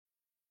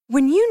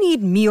When you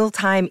need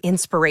mealtime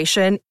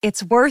inspiration,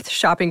 it's worth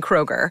shopping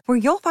Kroger, where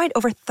you'll find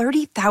over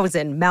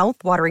 30,000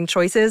 mouth-watering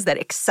choices that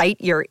excite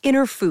your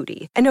inner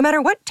foodie. And no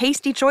matter what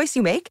tasty choice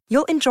you make,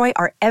 you'll enjoy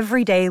our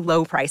everyday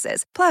low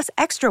prices, plus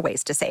extra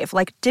ways to save,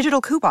 like digital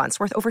coupons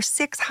worth over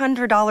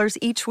 $600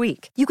 each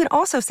week. You can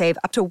also save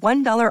up to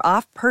 $1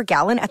 off per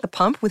gallon at the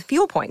pump with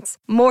fuel points.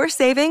 More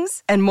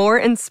savings and more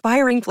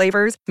inspiring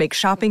flavors make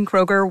shopping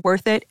Kroger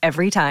worth it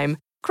every time.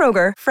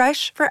 Kroger,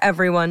 fresh for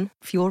everyone.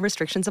 Fuel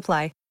restrictions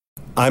apply.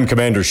 I'm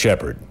Commander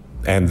Shepard,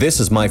 and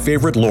this is my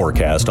favorite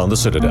lorecast on the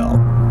Citadel.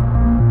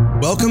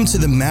 Welcome to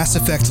the Mass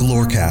Effect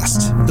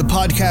Lorecast, the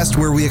podcast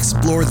where we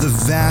explore the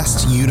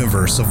vast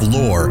universe of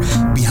lore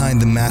behind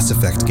the Mass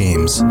Effect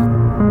games.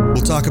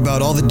 We'll talk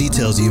about all the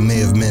details you may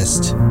have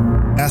missed,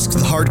 ask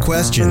the hard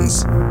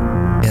questions,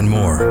 and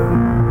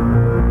more.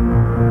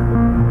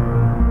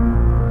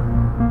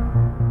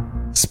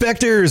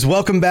 Spectres,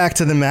 welcome back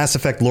to the Mass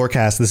Effect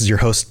Lorecast. This is your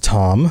host,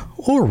 Tom,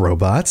 or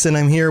Robots, and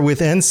I'm here with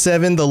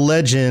N7 the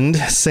Legend.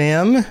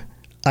 Sam,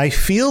 I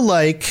feel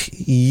like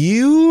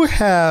you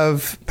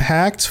have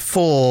packed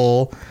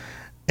full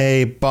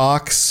a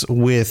box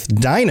with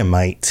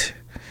dynamite,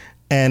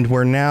 and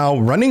we're now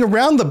running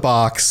around the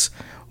box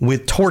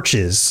with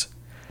torches.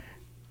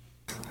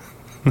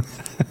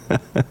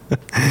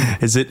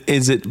 Is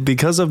it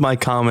because of my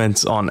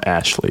comments on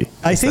Ashley?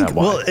 I think,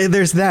 well,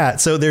 there's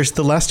that. So there's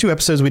the last two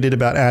episodes we did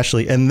about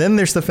Ashley. And then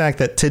there's the fact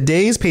that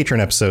today's patron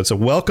episode. So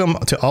welcome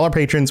to all our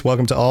patrons.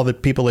 Welcome to all the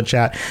people in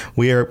chat.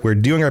 We're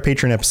doing our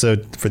patron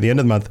episode for the end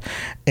of the month.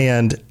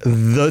 And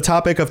the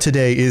topic of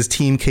today is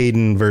Team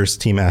Kaiden versus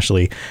Team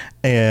Ashley.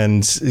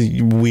 And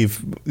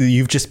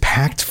you've just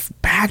packed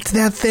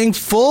that thing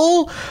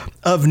full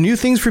of new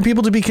things for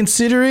people to be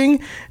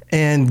considering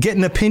and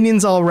getting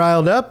opinions all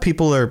riled up.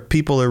 People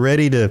are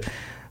ready to,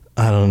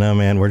 I don't know,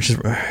 man. We're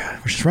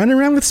just running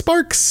around with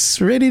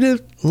sparks, ready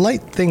to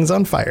light things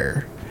on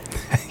fire.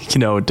 You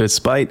know,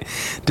 despite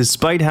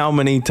how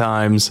many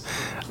times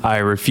I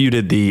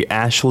refuted the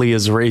Ashley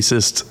is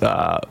racist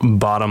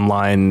bottom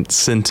line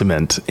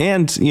sentiment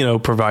and, you know,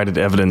 provided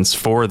evidence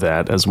for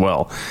that as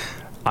well,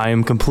 I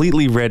am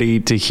completely ready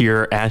to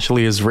hear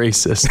Ashley is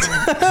racist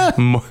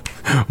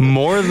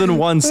more than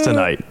once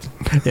tonight.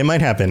 It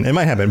might happen.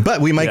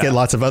 But we might get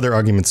lots of other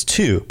arguments,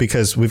 too,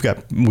 because we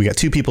got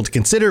two people to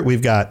consider.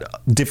 We've got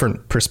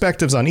different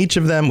perspectives on each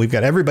of them. We've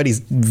got everybody's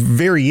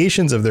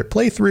variations of their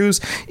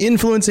playthroughs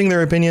influencing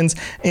their opinions.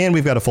 And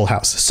we've got a full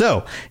house.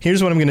 So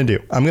here's what I'm going to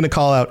do. I'm going to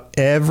call out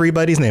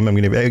everybody's name. I'm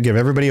going to give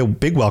everybody a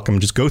big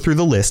welcome. Just go through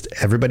the list.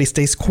 Everybody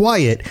stays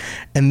quiet.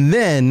 And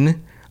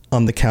then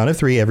on the count of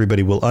three,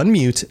 everybody will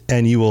unmute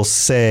and you will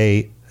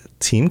say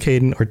Team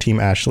Kaiden or Team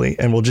Ashley.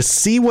 And we'll just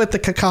see what the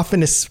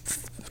cacophonous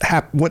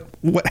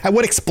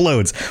what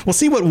explodes. We'll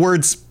see what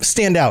words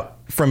stand out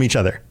from each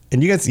other.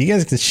 And you guys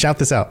can shout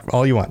this out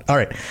all you want. All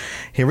right,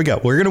 here we go.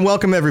 We're going to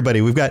welcome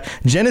everybody. We've got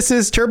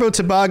Genesis, Turbo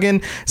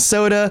Toboggan,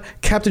 Soda,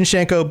 Captain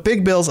Shanko,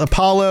 Big Bills,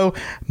 Apollo,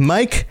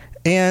 Mike,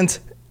 and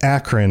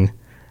Akron,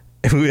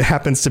 who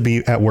happens to be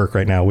at work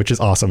right now, which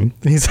is awesome.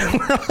 We're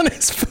on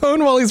his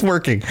phone while he's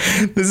working.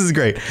 This is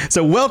great.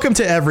 So welcome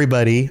to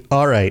everybody.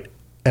 All right,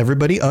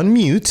 everybody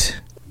unmute.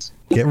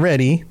 Get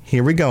ready.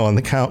 Here we go on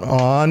the count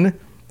on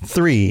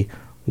 3.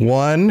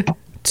 1,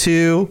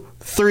 2,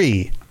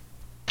 3.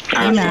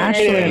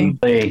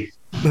 Ashley.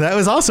 That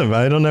was awesome.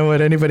 I don't know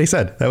what anybody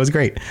said. That was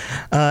great.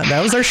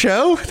 That was our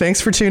show. Thanks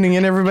for tuning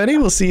in, everybody.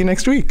 We'll see you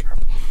next week.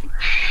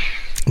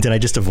 Did I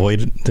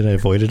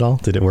avoid it all?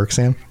 Did it work,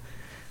 Sam?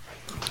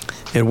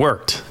 It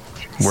worked.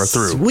 We're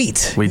through.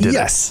 Sweet. We did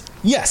it.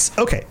 Yes.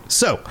 Okay.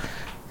 So,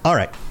 all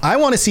right. I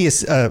want to see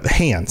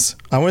hands.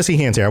 I want to see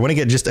hands here. I want to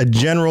get just a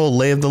general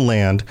lay of the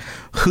land.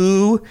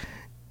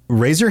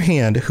 Raise your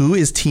hand. Who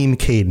is Team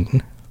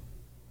Kaiden?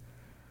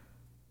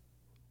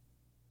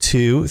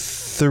 2,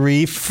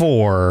 3,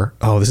 4.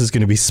 Oh, this is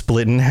going to be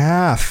split in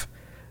half.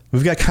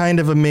 We've got kind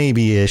of a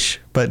maybe-ish,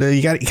 but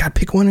you got to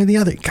pick one or the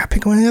other.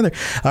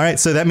 All right,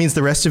 so that means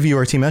the rest of you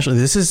are Team Ashley.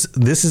 This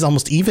is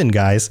almost even,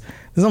 guys.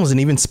 This is almost an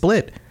even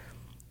split.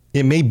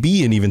 It may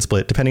be an even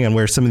split, depending on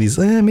where some of these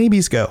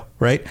maybes go,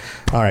 right?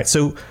 All right,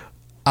 so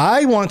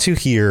I want to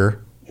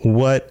hear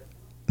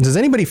does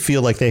anybody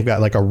feel like they've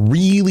got like a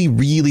really,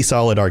 really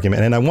solid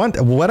argument? And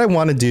what I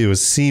want to do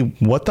is see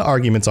what the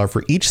arguments are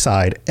for each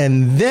side,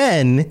 and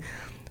then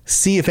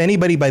see if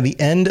anybody by the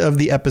end of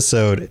the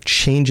episode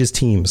changes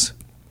teams.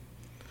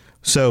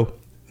 So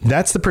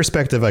that's the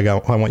perspective I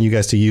want you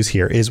guys to use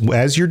here, is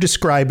as you're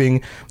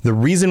describing the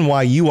reason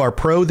why you are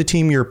pro the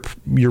team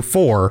you're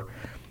for,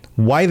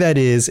 why that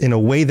is in a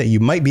way that you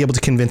might be able to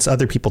convince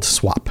other people to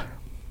swap.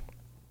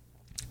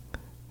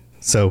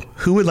 So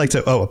who would like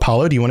to? Oh,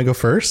 Apollo, do you want to go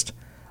first?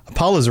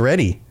 Apollo's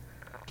ready.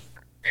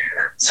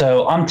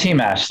 So I'm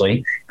Team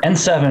Ashley.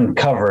 N7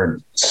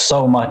 covered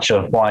so much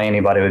of why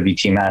anybody would be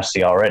Team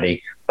Ashley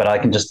already, but I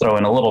can just throw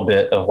in a little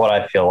bit of what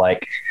I feel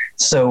like.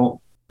 So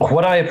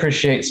what I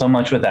appreciate so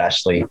much with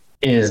Ashley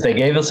is they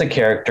gave us a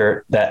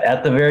character that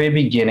at the very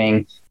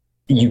beginning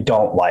you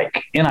don't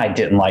like. And I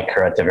didn't like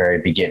her at the very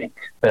beginning.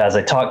 But as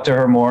I talked to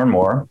her more and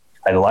more,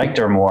 I liked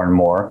her more and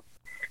more.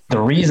 the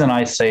reason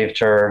I saved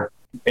her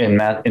in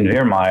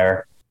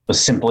Veermeyer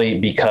was simply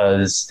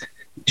because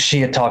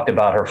she had talked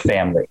about her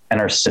family and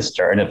her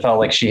sister, and it felt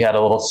like she had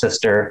a little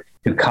sister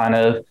who kind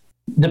of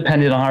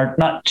depended on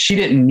her. She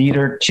didn't need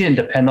her. She didn't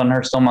depend on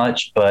her so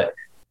much, but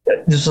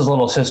this was a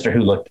little sister who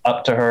looked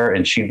up to her,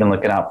 and she'd been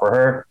looking out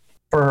for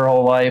her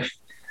whole life.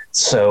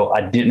 So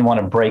I didn't want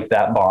to break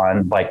that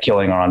bond by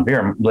killing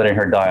her letting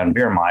her die on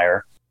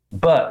Veermeyer.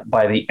 But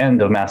by the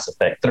end of Mass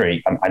Effect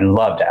 3, I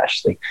loved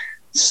Ashley.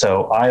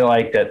 So I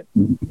like that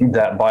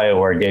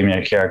BioWare gave me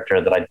a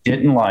character that I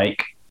didn't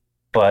like,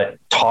 but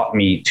taught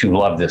me to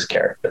love this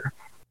character.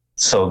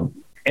 So,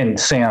 and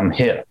Sam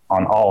hit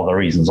on all the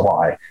reasons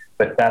why,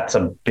 but that's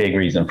a big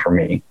reason for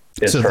me.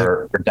 Is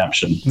her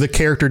redemption. The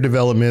character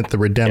development, the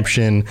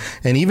redemption,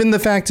 and even the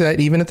fact that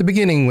even at the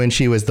beginning when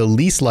she was the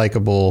least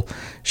likable,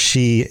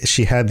 she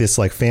had this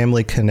like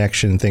family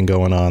connection thing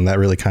going on that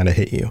really kind of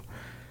hit you.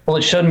 Well,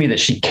 it showed me that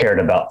she cared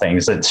about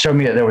things. It showed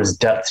me that there was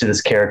depth to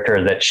this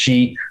character, that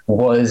she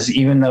was,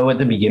 even though at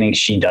the beginning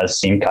she does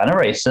seem kind of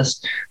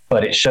racist,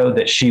 but it showed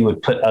that she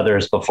would put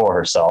others before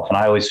herself. And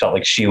I always felt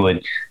like she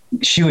would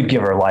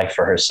give her life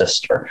for her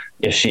sister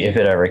if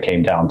it ever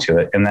came down to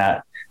it. And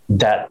that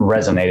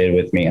resonated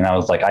with me. And I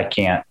was like, I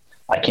can't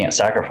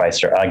sacrifice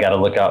her. I got to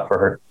look out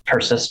for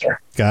her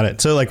sister. Got it.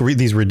 So like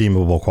these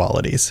redeemable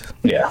qualities.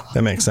 Yeah,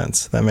 that makes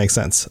sense.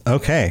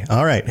 Okay.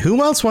 All right.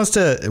 Who else wants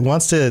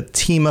to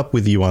team up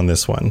with you on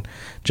this one?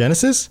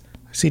 Genesis?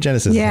 I see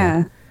Genesis.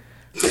 Yeah.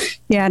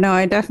 Yeah, no,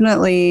 I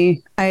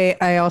definitely,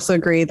 I also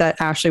agree that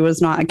Ashley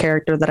was not a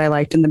character that I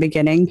liked in the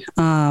beginning.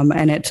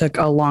 And it took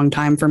a long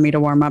time for me to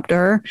warm up to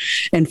her.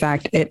 In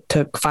fact, it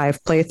took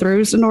 5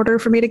 playthroughs in order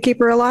for me to keep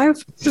her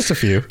alive. Just a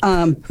few.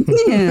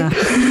 Yeah.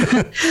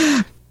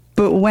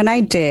 But when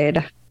I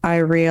did, I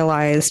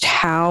realized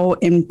how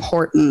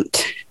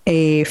important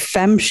a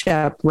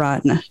FemShep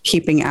run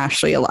keeping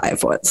Ashley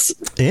alive was.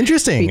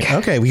 Interesting.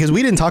 Because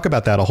we didn't talk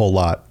about that a whole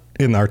lot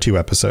in our 2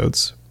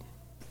 episodes.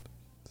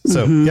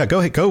 So yeah, go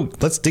ahead.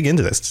 Let's dig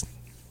into this.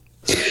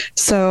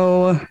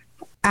 So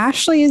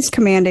Ashley's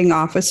commanding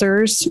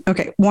officers.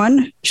 Okay.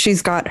 One,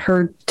 she's got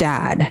her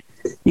dad,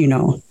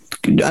 General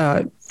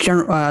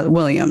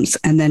Williams,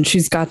 and then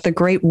she's got the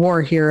great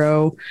war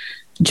hero,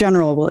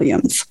 General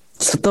Williams.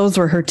 So those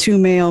were her 2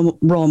 male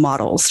role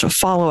models to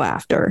follow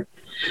after.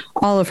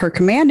 All of her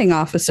commanding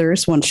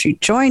officers, once she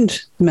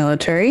joined the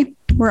military,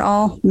 were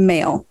all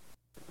male.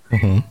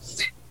 Mm-hmm.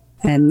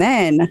 And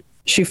then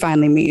she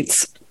finally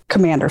meets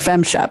Commander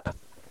FemShep,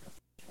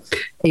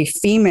 a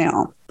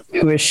female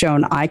who has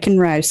shown I can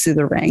rise through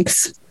the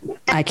ranks,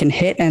 I can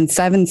hit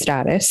N7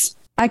 status,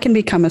 I can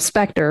become a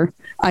Spectre,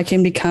 I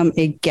can become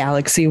a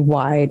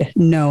galaxy-wide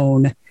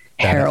known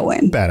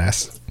heroine.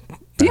 Badass.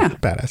 Yeah.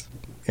 Badass.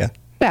 Yeah.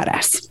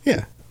 Badass.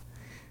 Yeah.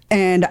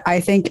 And I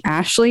think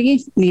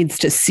Ashley needs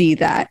to see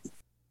that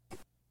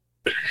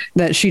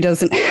she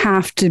doesn't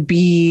have to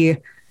be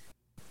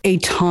a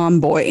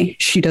tomboy.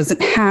 She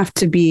doesn't have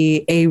to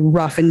be a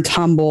rough and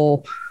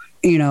tumble,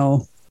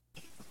 the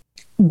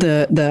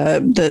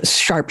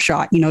sharp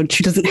shot.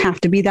 She doesn't have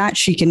to be that.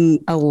 She can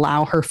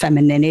allow her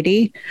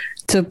femininity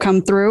to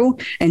come through,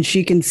 and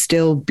she can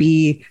still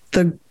be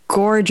the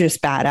gorgeous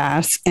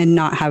badass and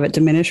not have it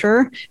diminish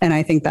her. And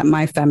I think that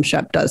my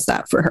FemShep does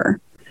that for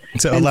her.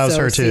 So it allows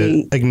her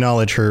to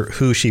acknowledge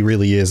who she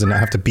really is and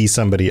not have to be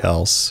somebody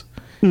else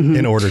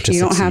in order to succeed.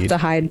 You don't have to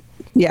hide.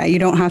 Yeah, you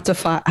don't have to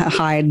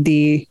hide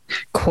the,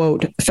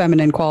 quote,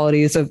 feminine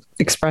qualities of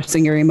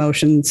expressing your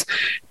emotions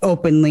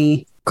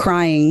openly,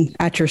 crying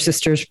at your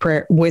sister's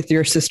prayer with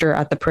your sister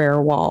at the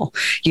prayer wall.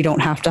 You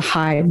don't have to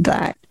hide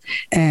that.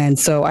 And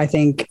so I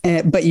think,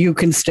 but you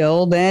can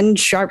still then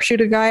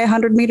sharpshoot a guy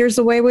 100 meters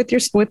away with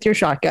your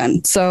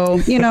shotgun. So,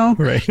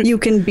 right. You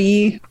can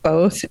be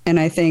both.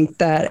 And I think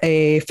that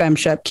a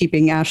FemShep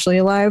keeping Ashley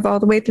alive all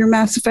the way through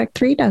Mass Effect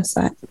 3 does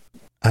that.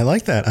 I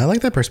like that. I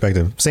like that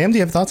perspective. Sam, do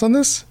you have thoughts on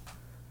this?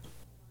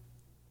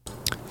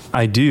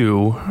 I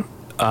do.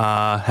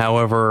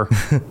 However,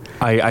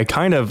 I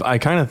kind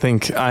of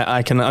think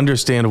I can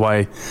understand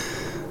why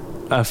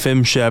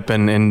FemShep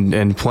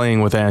and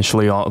playing with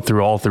Ashley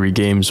through all 3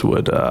 games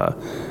would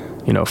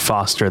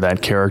foster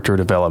that character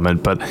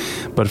development.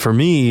 But for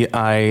me,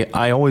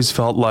 I always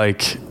felt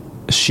like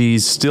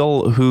she's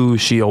still who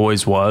she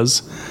always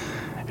was.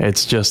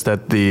 It's just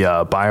that the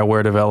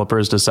BioWare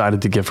developers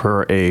decided to give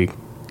her a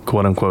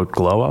quote unquote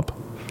glow up.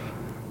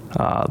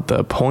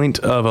 The point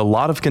of a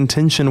lot of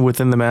contention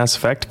within the Mass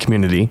Effect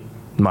community,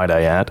 might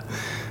I add,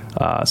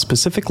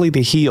 specifically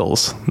the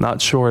heels.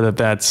 Not sure that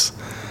that's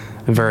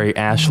very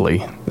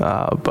Ashley,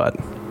 but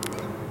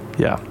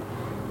yeah.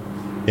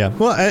 Yeah.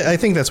 Well, I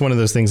think that's one of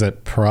those things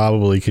that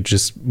probably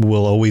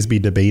will always be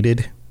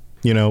debated.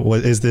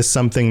 Is this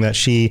something that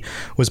she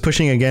was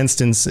pushing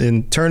against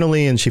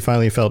internally and she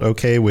finally felt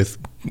okay with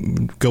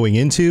going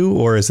into,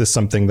 or is this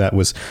something that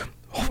was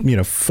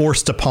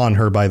forced upon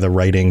her by the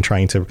writing,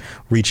 trying to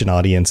reach an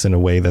audience in a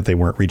way that they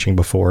weren't reaching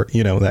before,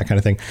 that kind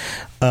of thing.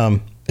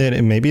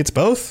 And maybe it's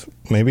both.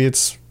 Maybe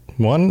it's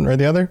one or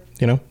the other.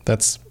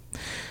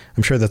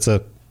 I'm sure that's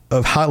a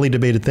hotly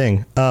debated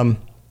thing.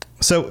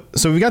 So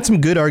we've got some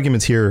good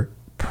arguments here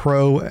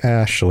pro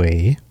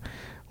Ashley.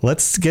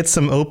 Let's get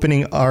some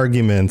opening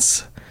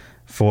arguments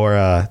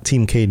for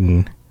Team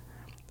Kaiden.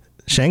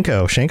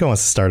 Shanko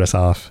wants to start us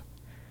off.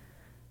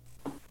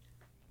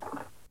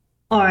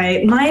 All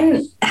right.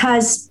 Mine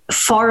has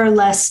far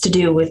less to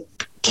do with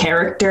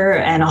character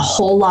and a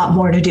whole lot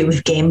more to do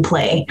with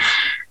gameplay.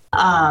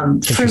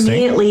 For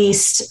me, at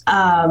least,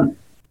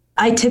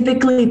 I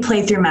typically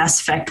play through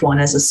Mass Effect 1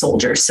 as a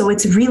soldier. So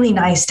it's really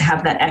nice to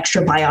have that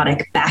extra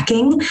biotic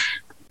backing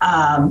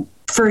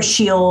for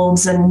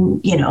shields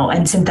and,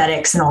 and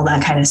synthetics and all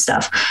that kind of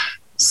stuff.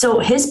 So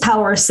his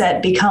power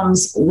set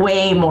becomes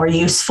way more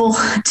useful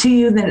to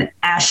you than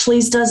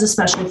Ashley's does,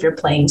 especially if you're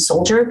playing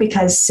soldier,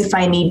 because if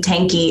I need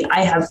tanky,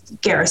 I have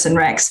Garrison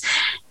Rex,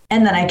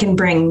 and then I can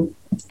bring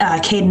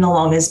Kaiden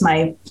along as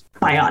my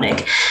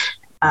biotic.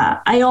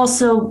 I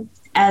also,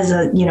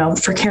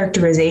 for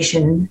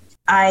characterization,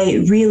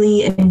 I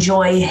really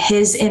enjoy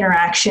his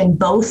interaction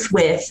both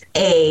with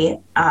a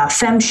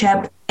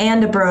femshep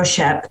and a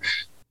broshep,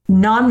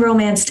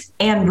 non-romanced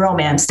and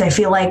romanced. I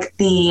feel like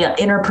the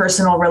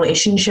interpersonal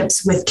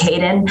relationships with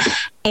Kaiden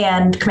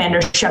and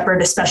Commander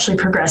Shepard, especially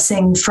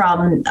progressing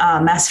from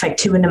Mass Effect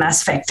 2 into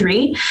Mass Effect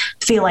 3,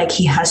 feel like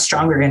he has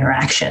stronger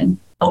interaction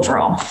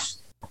overall.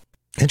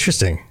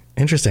 Interesting.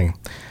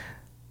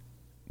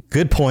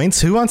 Good points.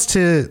 Who wants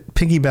to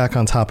piggyback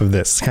on top of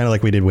this? Kind of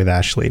like we did with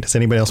Ashley. Does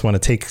anybody else want to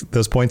take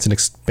those points and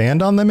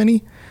expand on them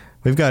any?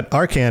 We've got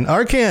Arcan.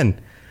 Arcan,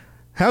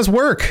 how's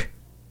work?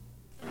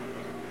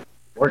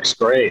 Works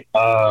great.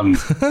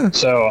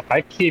 So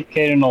I keep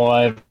Kaiden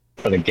alive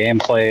for the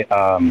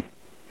gameplay.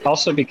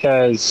 Also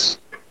because,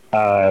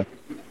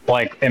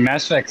 like in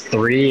Mass Effect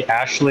 3,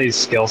 Ashley's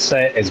skill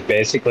set is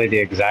basically the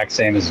exact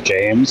same as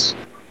James.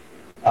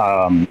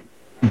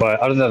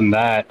 But other than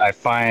that, I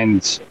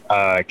find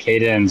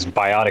Kaiden's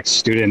biotic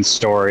student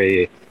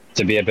story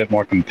to be a bit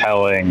more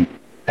compelling,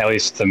 at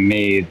least to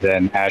me,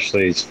 than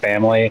Ashley's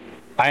family.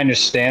 I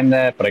understand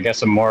that, but I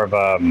guess I'm more of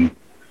a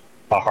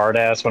hard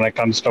ass when it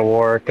comes to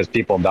war because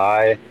people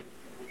die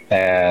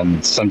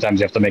and sometimes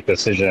you have to make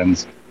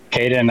decisions.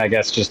 Kaiden, I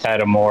guess, just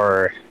had a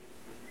more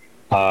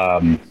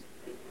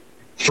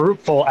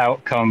fruitful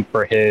outcome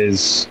for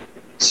his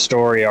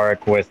story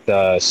arc with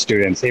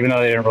students, even though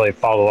they didn't really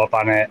follow up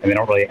on it and they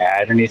don't really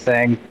add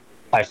anything.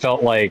 I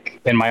felt like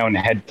in my own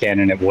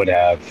headcanon it would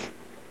have,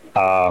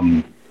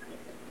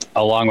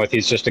 along with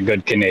he's just a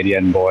good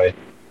Canadian boy.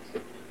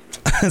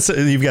 So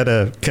you've got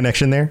a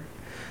connection there?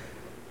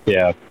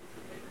 Yeah.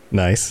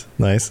 Nice.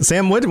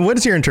 Sam, what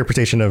is your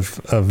interpretation of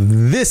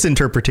this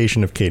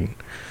interpretation of Kaiden?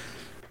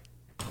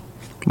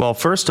 Well,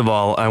 first of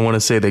all, I want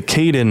to say that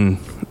Kaiden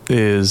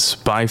is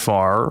by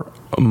far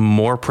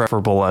more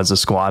preferable as a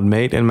squad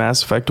mate in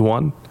Mass Effect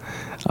 1.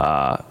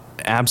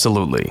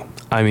 Absolutely.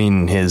 I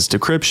mean, his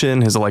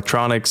decryption, his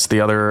electronics,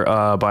 the other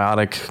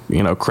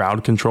biotic,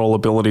 crowd control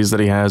abilities that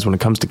he has when it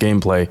comes to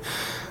gameplay,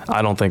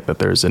 I don't think that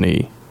there's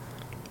any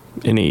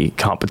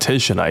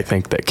competition. I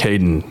think that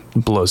Kaiden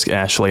blows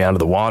Ashley out of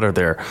the water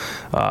there,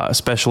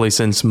 especially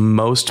since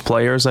most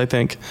players, I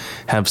think,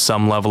 have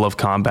some level of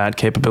combat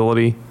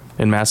capability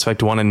in Mass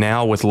Effect 1, and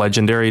now with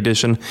Legendary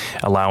Edition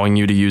allowing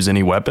you to use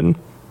any weapon,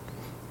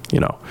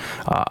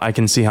 I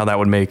can see how that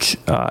would make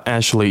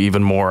Ashley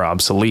even more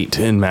obsolete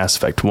in Mass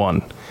Effect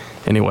 1.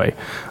 Anyway,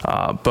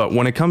 but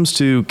when it comes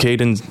to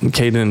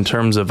Kaiden in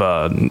terms of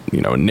a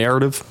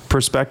narrative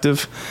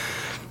perspective,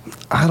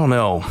 I don't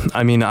know.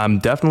 I mean, I'm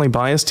definitely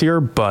biased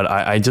here, but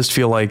I just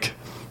feel like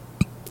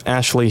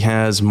Ashley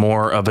has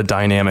more of a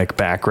dynamic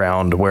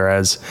background,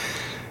 whereas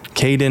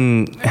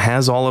Kaiden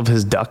has all of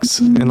his ducks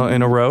in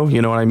a row.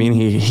 You know what I mean?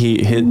 He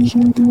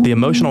the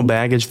emotional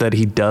baggage that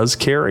he does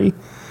carry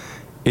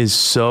is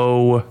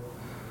so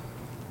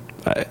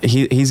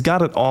he's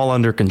got it all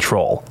under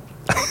control.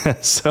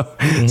 So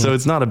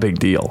it's not a big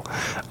deal.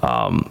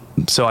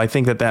 So I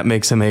think that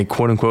makes him a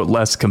quote unquote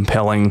less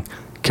compelling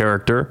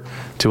character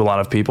to a lot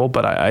of people,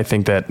 but I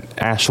think that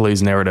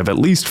Ashley's narrative, at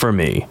least for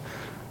me,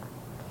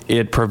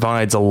 it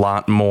provides a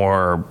lot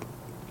more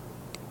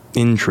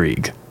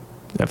intrigue,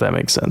 if that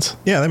makes sense.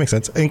 Yeah, that makes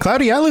sense. And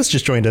Cloudy Atlas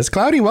just joined us.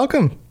 Cloudy,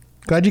 welcome.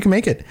 Glad you can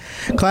make it.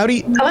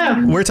 Cloudy,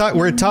 hello.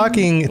 We're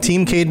talking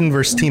Team Kaiden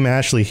versus Team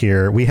Ashley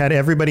here. We had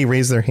everybody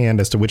raise their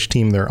hand as to which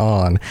team they're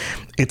on.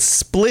 It's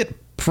split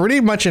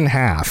pretty much in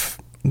half.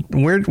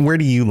 Where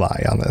do you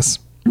lie on this?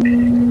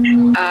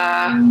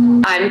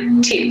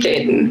 I'm Team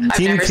Kaiden. I've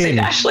never seen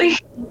Ashley.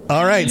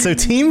 All right, so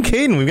Team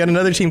Kaiden. We've got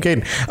another Team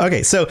Kaiden.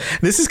 Okay, so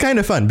this is kind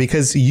of fun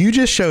because you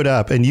just showed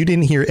up and you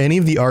didn't hear any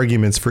of the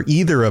arguments for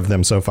either of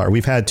them so far.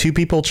 We've had two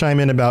people chime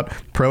in about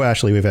pro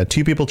Ashley. We've had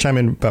two people chime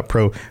in about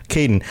pro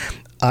Kaiden.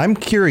 I'm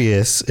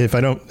curious if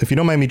you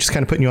don't mind me just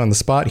kind of putting you on the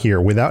spot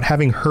here, without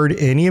having heard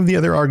any of the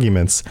other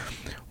arguments.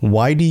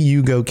 Why do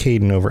you go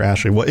Kaiden over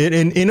Ashley? Well,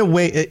 in a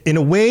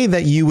way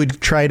that you would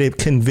try to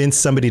convince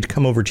somebody to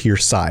come over to your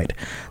side.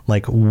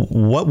 Like,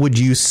 what would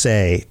you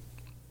say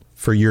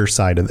for your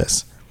side of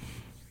this?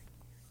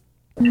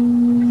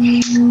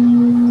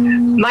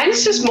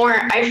 Mine's just more,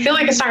 I feel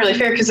like it's not really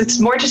fair because it's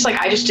more just like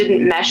I just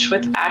didn't mesh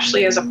with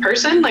Ashley as a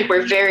person. Like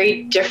we're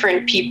very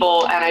different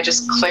people and I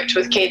just clicked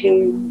with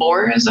Kaiden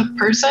more as a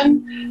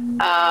person.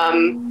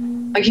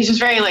 Like he's just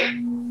very like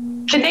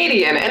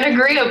Canadian and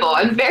agreeable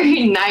and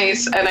very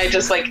nice. And I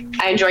just like,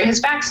 I enjoy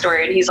his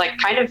backstory. And he's like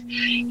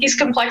he's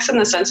complex in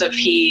the sense of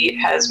he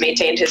has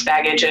maintained his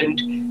baggage and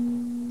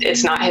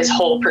it's not his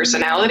whole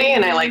personality.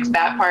 And I like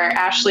that part.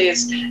 Ashley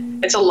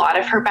it's a lot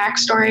of her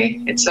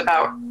backstory. It's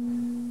about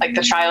like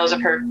the trials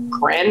of her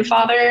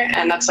grandfather.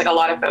 And that's like a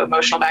lot of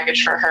emotional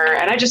baggage for her.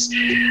 And I just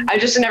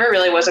never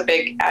really was a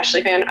big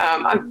Ashley fan.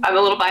 I'm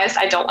a little biased.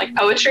 I don't like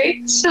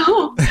poetry.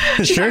 So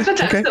she talks about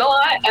text a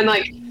lot. And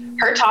like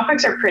her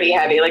topics are pretty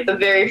heavy. Like the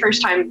very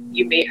first time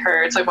you meet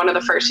her, it's like one of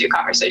the first few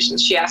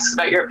conversations she asks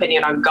about your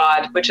opinion on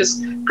God, which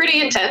is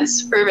pretty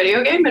intense for a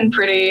video game and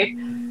pretty,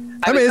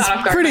 I mean, it's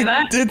pretty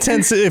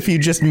intense if you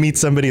just meet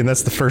somebody and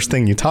that's the first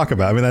thing you talk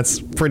about. I mean, that's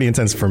pretty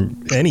intense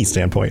from any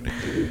standpoint.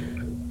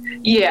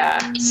 Yeah.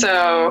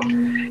 So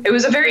it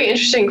was a very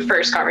interesting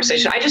first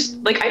conversation. I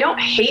don't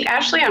hate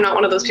Ashley. I'm not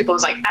one of those people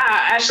who's like,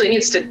 Ashley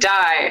needs to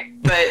die.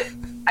 But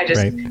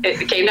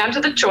it came down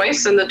to the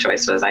choice and the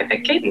choice was I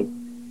picked Kaiden.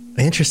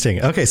 Interesting.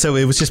 Okay. So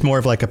it was just more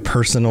of like a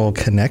personal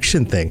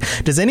connection thing.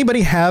 Does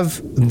anybody have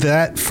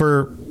that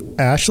for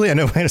Ashley? I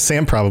know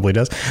Sam probably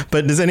does,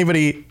 but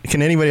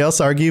can anybody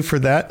else argue for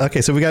that?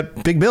 Okay. So we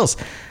got Big Bills.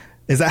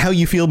 Is that how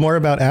you feel more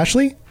about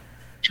Ashley?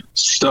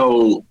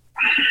 So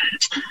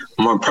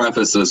I'm going to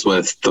preface this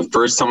with the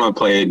first time I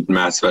played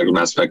Mass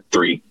Effect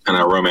 3, and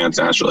I romanced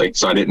Ashley,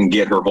 so I didn't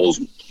get her whole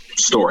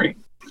story.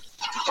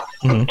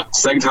 Mm-hmm.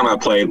 Second time I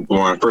played, when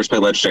I first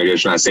played Legendary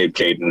Edition, I saved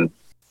Kaiden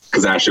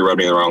because Ashley rubbed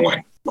me the wrong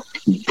way.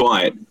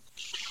 But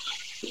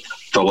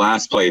the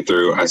last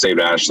playthrough, I saved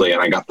Ashley,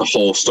 and I got the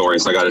whole story,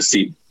 so I got to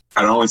see,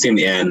 I'd only seen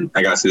the end,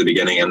 I got to see the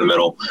beginning and the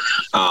middle.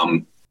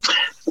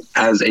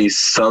 As a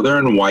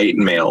Southern white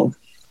male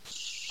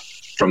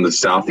from the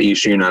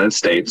Southeast United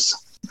States,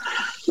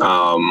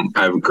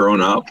 I've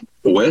grown up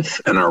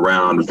with and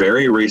around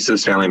very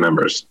racist family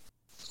members.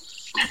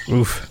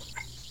 Oof.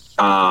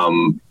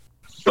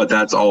 But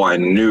that's all I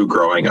knew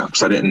growing up.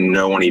 So I didn't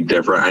know any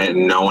different. I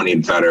didn't know any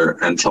better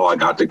until I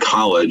got to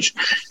college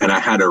and I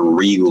had to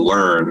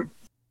relearn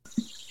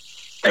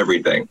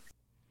everything.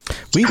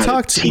 We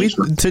talked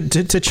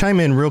to chime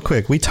in real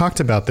quick. We talked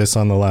about this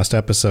on the last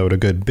episode a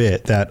good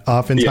bit, that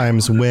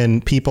oftentimes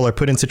when people are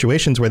put in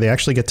situations where they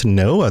actually get to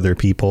know other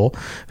people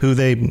who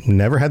they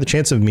never had the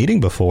chance of meeting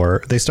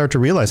before, they start to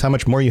realize how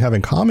much more you have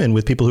in common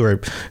with people who are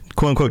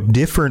quote unquote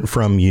different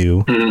from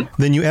you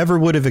than you ever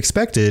would have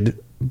expected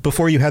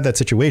before you had that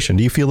situation.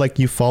 Do you feel like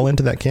you fall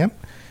into that camp?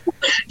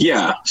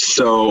 Yeah.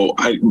 So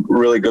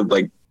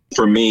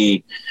for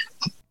me,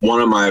 one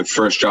of my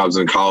first jobs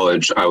in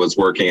college, I was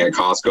working at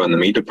Costco in the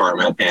meat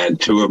department, and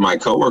two of my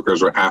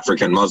coworkers were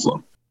African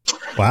Muslim.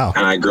 Wow.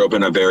 And I grew up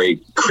in a very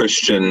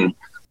Christian,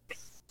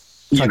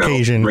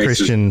 Caucasian,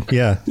 Christian,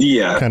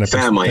 kind of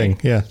family. Thing.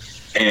 Yeah.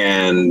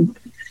 And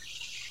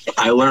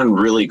I learned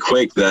really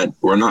quick that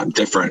we're not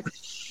different,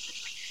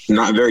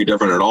 not very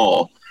different at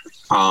all.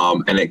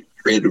 And it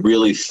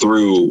really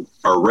threw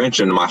a wrench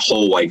into my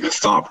whole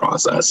thought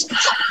process.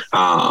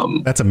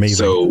 That's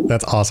amazing. So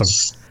that's awesome.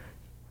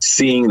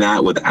 Seeing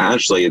that with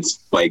Ashley, it's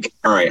like,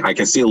 all right, I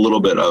can see a little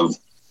bit of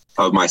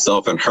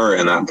myself and her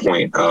in that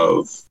point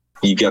of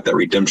you get that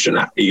redemption.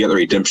 You get the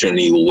redemption and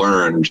you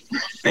learned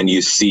and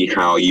you see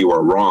how you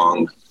were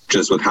wrong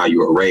just with how you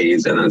were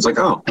raised. And then it's like,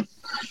 oh,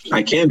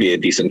 I can be a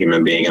decent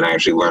human being and I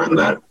actually learned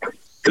that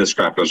this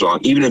crap was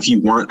wrong, even if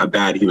you weren't a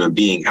bad human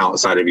being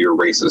outside of your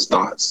racist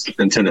thoughts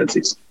and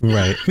tendencies.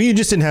 Right. Well, you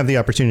just didn't have the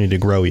opportunity to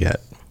grow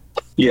yet.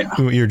 Yeah.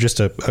 You're just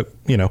as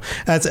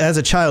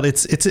a child,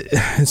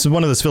 it's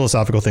one of those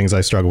philosophical things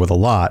I struggle with a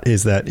lot,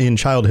 is that in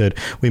childhood,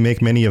 we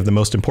make many of the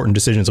most important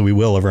decisions that we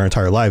will of our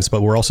entire lives,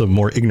 but we're also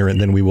more ignorant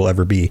than we will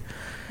ever be.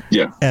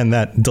 Yeah. And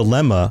that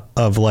dilemma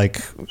of like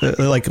Sam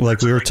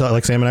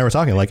and I were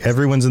talking, like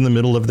everyone's in the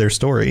middle of their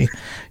story.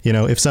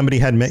 If somebody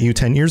had met you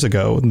 10 years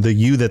ago, the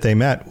you that they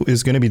met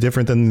is going to be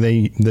different than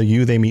the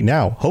you they meet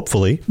now.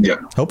 Hopefully. Yeah.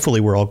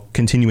 Hopefully we're all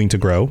continuing to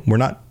grow. We're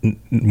not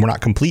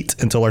complete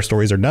until our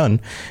stories are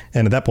done.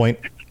 And at that point,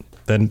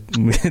 then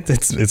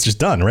it's just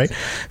done. Right.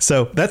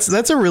 So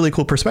that's a really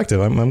cool perspective.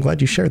 I'm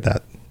glad you shared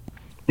that.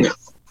 Yeah.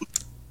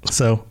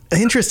 So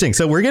interesting.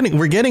 So we're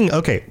getting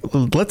okay.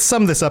 Let's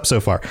sum this up so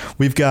far.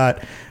 We've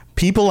got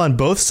people on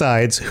both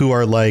sides who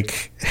are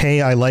like,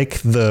 hey, I like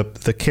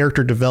the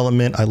character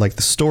development. I like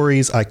the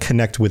stories. I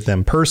connect with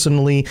them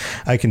personally.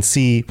 I can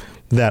see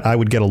that I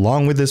would get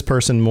along with this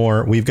person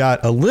more. We've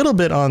got a little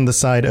bit on the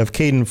side of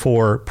Kaiden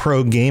for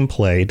pro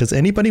gameplay. Does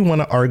anybody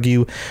want to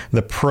argue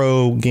the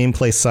pro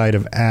gameplay side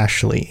of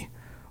Ashley?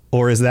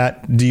 Or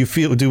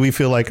do we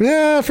feel like,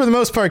 for the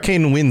most part,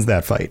 Kaiden wins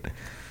that fight?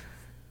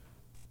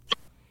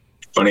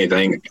 Funny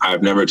thing,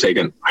 I've never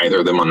taken either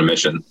of them on a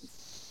mission.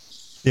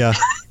 Yeah.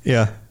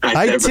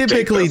 I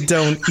typically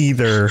don't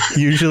either.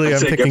 Usually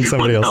I'm picking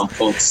somebody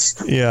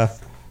else. Yeah.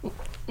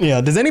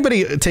 Does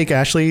anybody take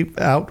Ashley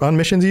out on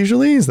missions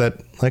usually? Is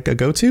that like a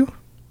go-to?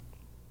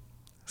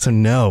 So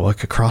no,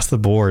 like across the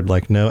board,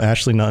 like no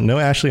Ashley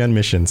on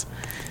missions.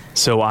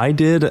 So I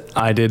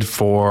did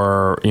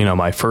for,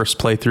 my first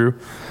playthrough,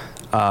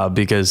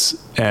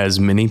 because as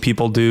many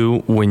people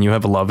do, when you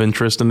have a love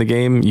interest in the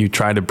game, you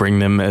try to bring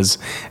them as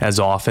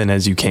often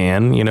as you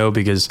can,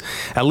 because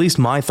at least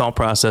my thought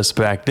process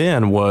back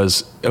then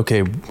was,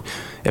 okay,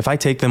 if I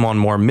take them on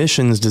more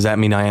missions, does that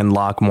mean I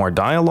unlock more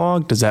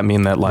dialogue? Does that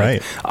mean that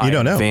I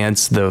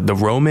advance the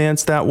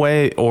romance that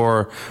way?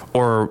 Or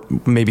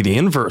maybe the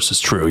inverse is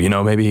true.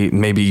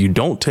 Maybe you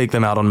don't take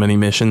them out on many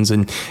missions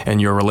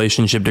and your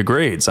relationship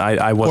degrades.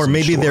 I wasn't Or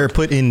maybe sure. they're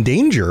put in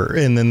danger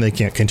and then they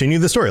can't continue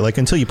the story. Like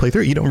until you play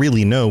through it, you don't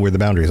really know where the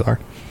boundaries are.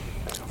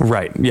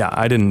 Right. Yeah.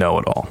 I didn't know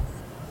at all.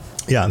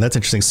 Yeah, that's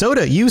interesting.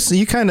 Soda, you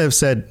kind of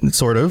said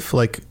sort of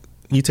like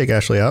you take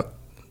Ashley out.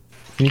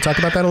 Can you talk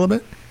about that a little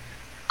bit?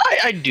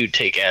 I do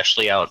take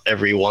Ashley out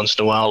every once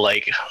in a while, how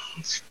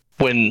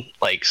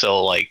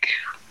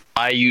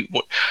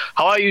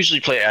I usually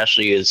play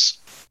Ashley is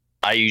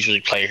I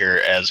usually play her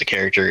as a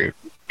character.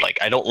 Like,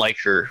 I don't like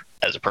her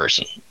as a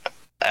person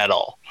at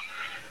all.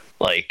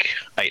 Like,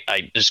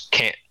 I just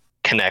can't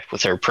connect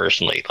with her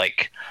personally.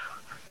 Like,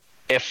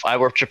 if I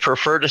were to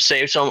prefer to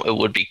save some, it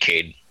would be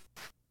Kaiden.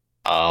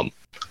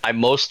 I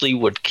mostly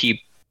would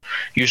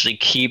usually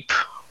keep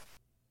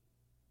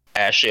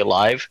Ashley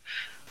alive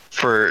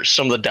for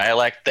some of the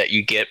dialect that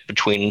you get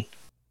between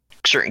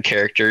certain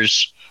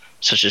characters,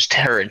 such as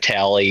her and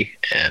Tally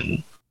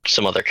and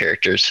some other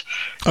characters.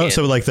 Oh,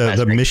 so like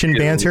the mission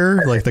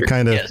banter, like the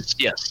kind of...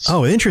 Yes.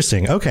 Oh,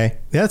 interesting. Okay.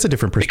 Yeah, that's a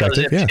different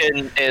perspective. Because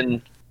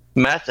in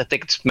I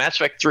think it's Mass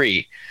Effect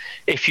 3,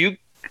 if you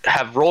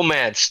have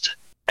romanced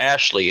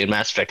Ashley in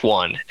Mass Effect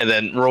 1 and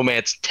then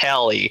romanced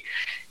Tally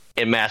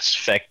in Mass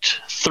Effect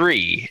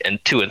 3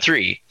 and 2 and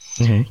 3,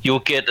 mm-hmm. You'll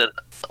get...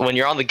 when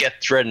you're on the Geth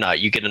Dreadnought,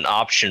 you get an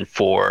option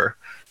for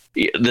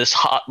this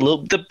a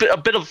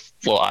bit of,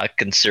 well, I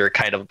consider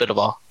kind of a bit of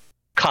a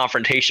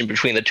confrontation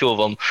between the two of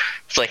them.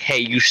 It's like, hey,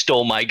 you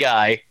stole my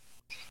guy.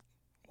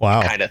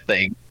 Wow. Kind of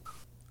thing.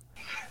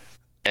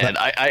 And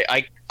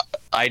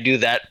I do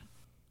that,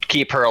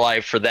 keep her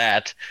alive for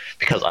that,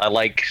 because I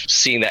like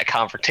seeing that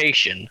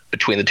confrontation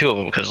between the two of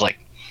them. Because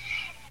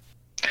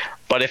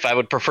but if I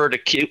would prefer to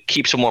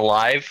keep someone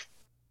alive,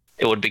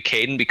 it would be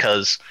Kaiden,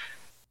 because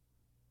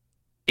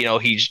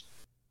he's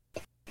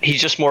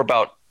just more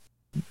about,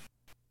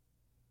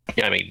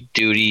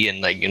 duty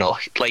and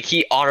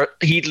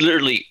he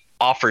literally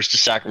offers to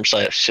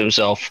sacrifice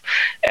himself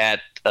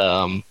at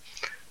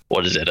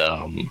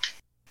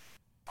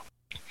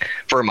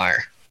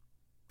Vermeer.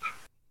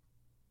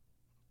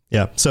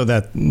 Yeah, so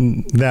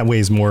that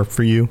weighs more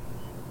for you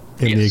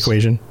in the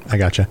equation. I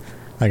gotcha.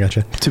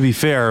 To be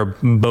fair,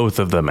 both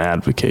of them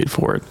advocate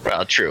for it.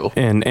 Well, true.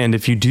 And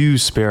if you do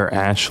spare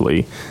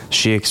Ashley,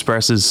 she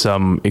expresses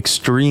some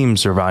extreme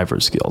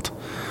survivor's guilt.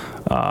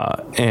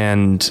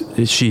 And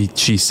she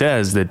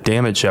says that,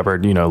 damn it,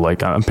 Shepard,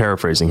 I'm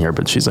paraphrasing here,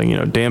 but she's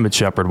like, damn it,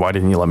 Shepard, why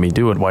didn't you let me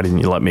do it? Why didn't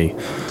you let me,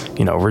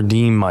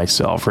 redeem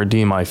myself,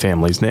 redeem my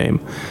family's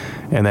name?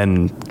 And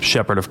then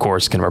Shepard, of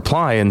course, can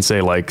reply and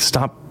say,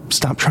 stop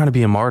trying to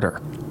be a martyr.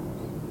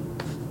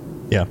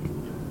 Yeah.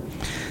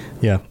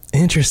 Yeah.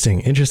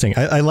 Interesting.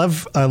 I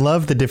love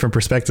the different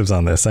perspectives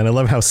on this. And I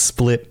love how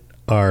split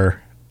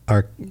our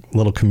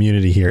little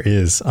community here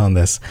is on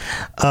this.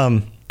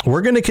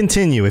 We're going to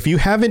continue. If you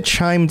haven't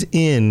chimed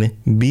in,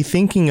 be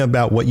thinking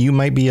about what you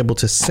might be able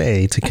to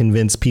say to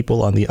convince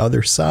people on the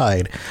other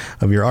side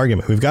of your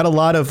argument. We've got a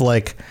lot of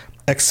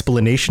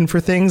explanation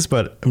for things,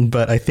 but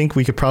I think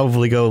we could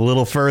probably go a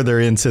little further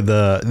into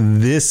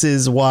this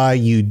is why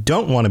you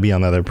don't want to be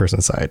on the other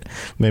person's side.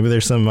 Maybe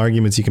there's some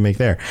arguments you can make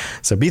there.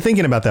 So be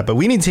thinking about that. But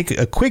we need to take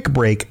a quick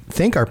break,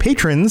 thank our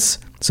patrons.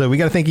 So we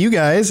got to thank you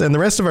guys and the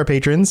rest of our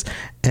patrons,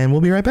 and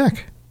we'll be right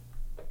back.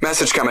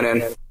 Message coming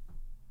in.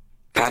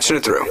 Patching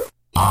it through.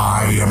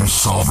 I am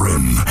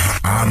sovereign,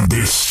 and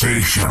this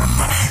station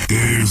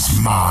is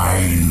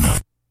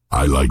mine.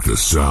 I like the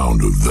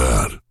sound of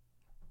that.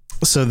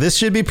 So this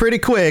should be pretty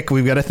quick.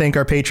 We've got to thank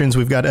our patrons.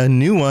 We've got a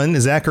new one,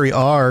 Zachary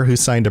R., who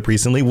signed up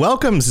recently.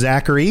 Welcome,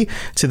 Zachary,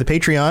 to the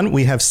Patreon.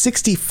 We have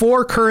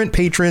 64 current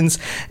patrons,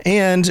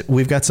 and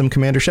we've got some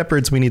Commander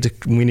Shepards we need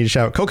to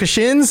shout. Coca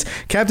Shins,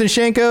 Captain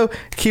Shanko,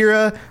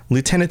 Kira,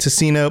 Lieutenant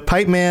Tocino,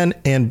 Pipe Man,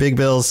 and Big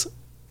Bills.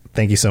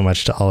 Thank you so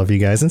much to all of you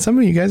guys. And some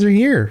of you guys are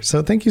here.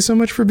 So thank you so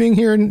much for being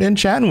here and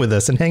chatting with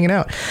us and hanging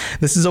out.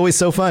 This is always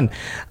so fun.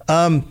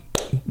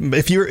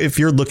 If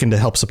you're looking to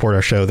help support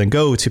our show, then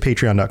go to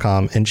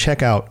patreon.com and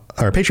check out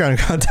our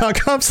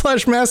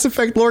patreon.com/Mass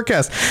Effect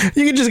Lorecast.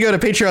 You can just go to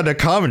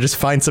patreon.com and just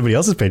find somebody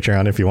else's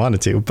Patreon if you wanted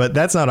to, but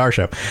that's not our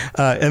show.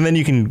 And then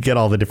you can get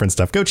all the different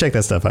stuff. Go check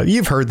that stuff out.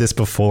 You've heard this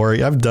before.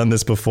 I've done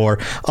this before.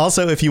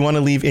 Also, if you want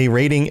to leave a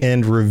rating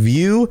and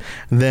review,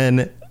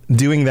 then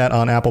doing that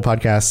on Apple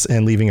Podcasts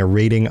and leaving a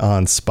rating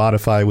on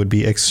Spotify would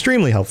be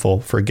extremely helpful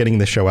for getting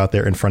the show out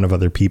there in front of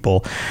other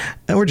people.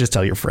 Or just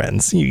tell your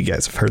friends. You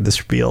guys have heard this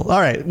spiel. All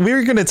right,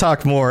 we're going to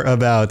talk more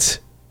about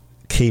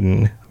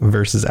Kaiden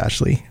versus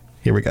Ashley.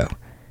 Here we go.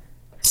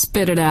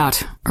 Spit it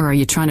out, or are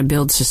you trying to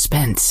build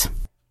suspense?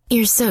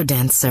 You're so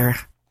dense, sir.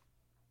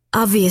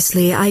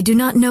 Obviously, I do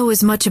not know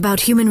as much about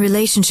human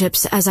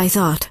relationships as I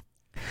thought.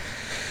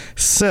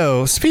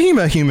 So, speaking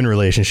about human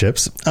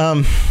relationships,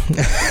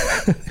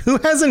 who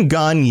hasn't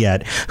gone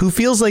yet? Who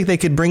feels like they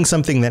could bring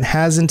something that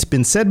hasn't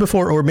been said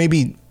before, or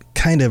maybe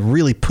kind of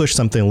really push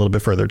something a little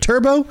bit further?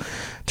 Turbo,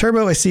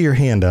 I see your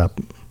hand up.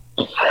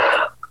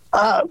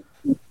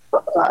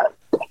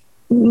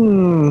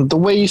 The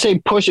way you say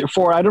push it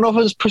forward, I don't know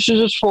if it pushes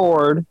us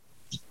forward,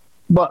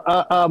 but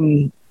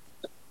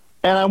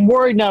and I'm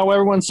worried now.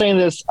 Everyone's saying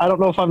this. I don't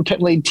know if I'm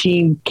technically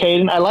Team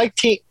Kaiden. I like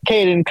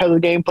Kaiden because of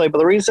the gameplay, but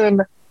the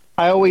reason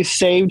I always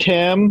saved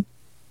him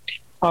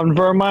on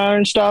Vermeer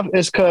and stuff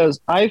is because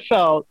I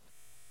felt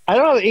I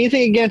don't have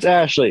anything against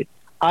Ashley.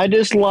 I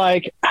just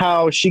like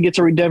how she gets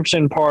a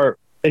redemption part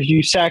if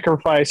you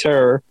sacrifice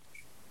her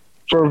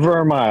for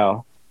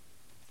Vermeer.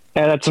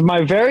 And that's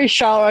my very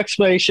shallow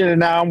explanation,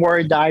 and now I'm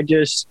worried that I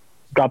just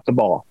dropped the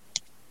ball.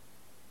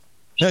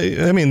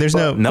 I mean, there's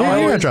you're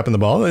not dropping the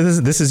ball.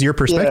 This is your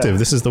perspective. Yeah.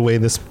 This is the way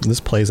this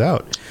plays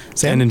out.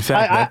 Sam? And in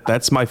fact,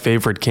 that's my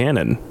favorite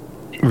canon.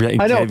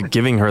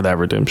 Giving her that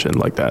redemption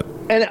like that.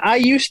 And I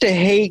used to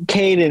hate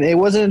Kaiden. It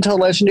wasn't until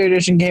Legendary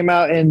Edition came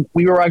out, and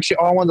we were actually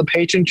on one of the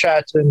Patron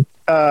chats, and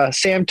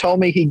Sam told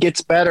me he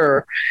gets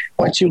better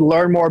once you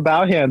learn more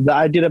about him.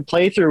 I did a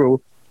playthrough,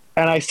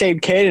 and I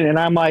saved Kaiden, and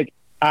I'm like,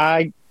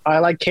 I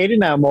like Kaiden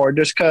now more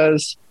just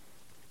because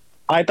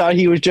I thought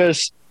he was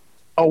just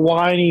a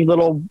whiny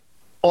little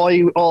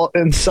all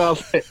and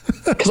stuff.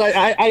 Because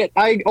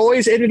I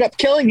always ended up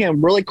killing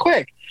him really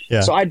quick. Yeah.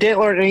 So I didn't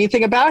learn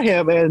anything about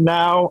him, and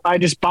now I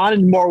just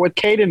bonded more with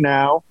Kaiden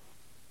now,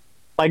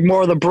 like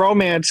more of the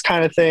bromance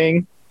kind of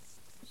thing.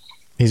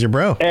 He's your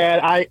bro.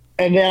 And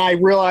then I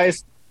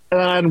realized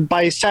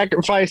by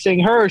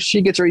sacrificing her,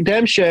 she gets a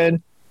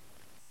redemption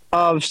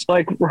of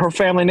like her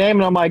family name,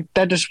 and I'm like,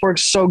 that just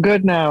works so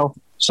good now.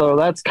 So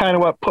that's kind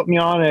of what put me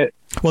on it.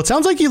 Well, it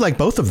sounds like you like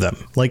both of them.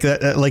 Like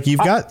that. Like you've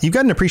got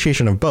an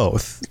appreciation of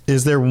both.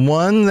 Is there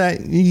one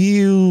that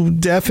you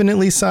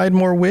definitely side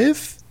more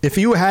with? If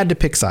you had to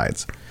pick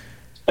sides.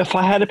 If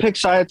I had to pick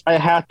sides, I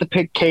have to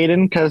pick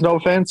Kaiden because, no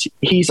offense,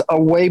 he's a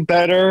way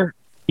better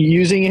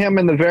using him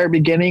in the very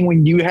beginning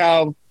when you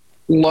have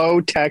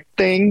low tech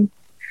thing.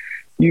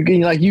 You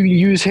can you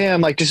use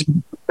him like just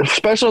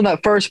especially on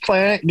that first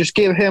planet. Just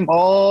give him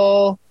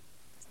all.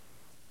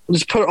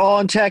 Just put it all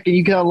in tech and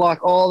you can unlock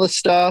all the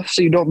stuff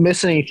so you don't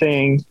miss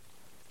anything.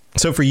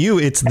 So for you,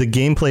 it's the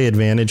gameplay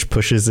advantage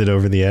pushes it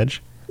over the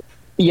edge?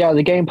 Yeah,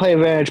 the gameplay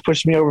advantage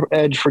pushes me over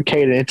edge for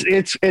Kaiden.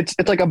 It's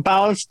like a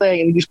balanced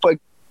thing, and you just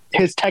put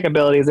his tech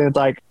abilities and it's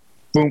like,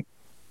 boom.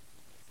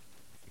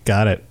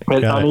 Got it.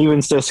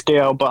 Unevens to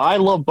scale. But I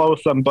love both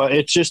of them, but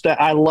it's just that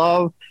I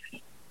love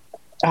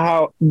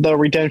how the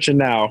redemption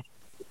now.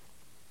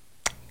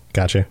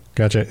 Gotcha.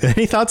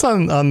 Any thoughts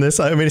on this?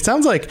 I mean, it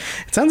sounds like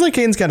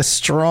Kaiden's got a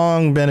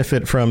strong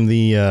benefit from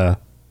the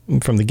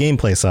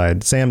gameplay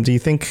side. Sam, do you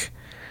think?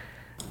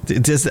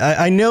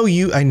 I know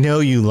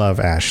you love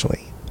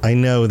Ashley. I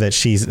know that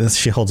she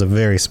holds a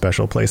very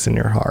special place in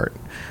your heart.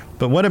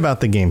 But what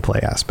about the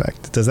gameplay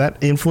aspect? Does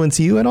that influence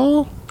you at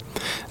all?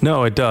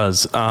 No, it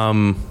does.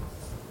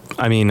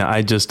 I mean,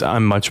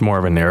 I'm much more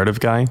of a narrative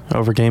guy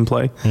over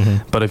gameplay.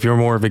 Mm-hmm. But if you're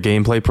more of a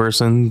gameplay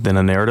person than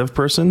a narrative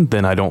person,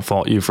 then I don't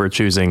fault you for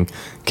choosing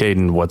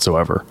Kaiden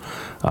whatsoever.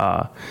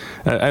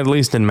 At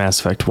least in Mass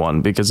Effect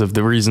 1, because of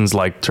the reasons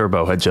like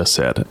Turbo had just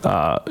said.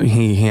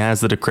 He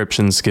has the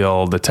decryption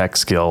skill, the tech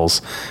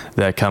skills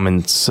that come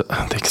in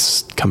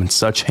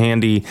such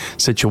handy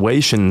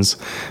situations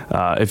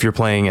if you're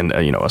playing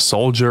a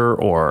soldier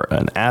or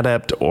an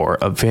adept or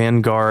a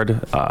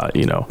vanguard,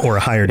 or a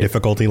higher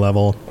difficulty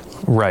level.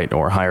 Right,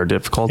 or higher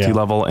difficulty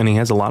level, and he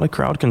has a lot of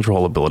crowd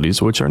control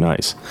abilities, which are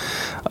nice.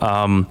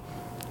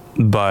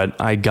 But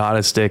I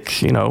gotta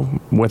stick,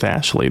 with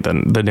Ashley,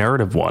 the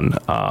narrative one.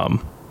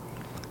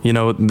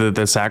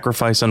 The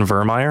sacrifice on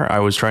Vermeer, I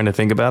was trying to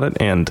think about it,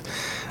 and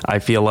I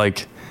feel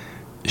like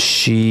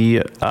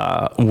she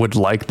would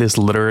like this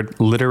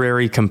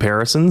literary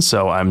comparison,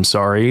 so I'm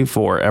sorry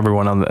for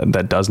everyone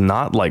that does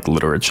not like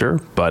literature,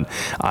 but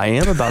I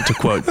am about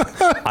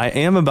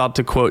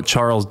to quote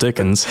Charles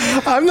Dickens.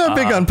 I'm not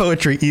big on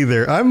poetry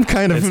either. I'm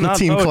kind of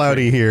Team poetry.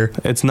 Cloudy here.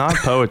 It's not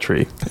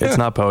poetry. It's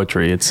not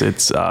poetry. It's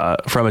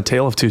from A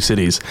Tale of Two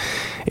Cities.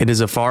 It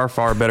is a far,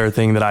 far better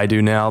thing that I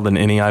do now than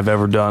any I've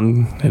ever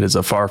done. It is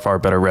a far, far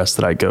better rest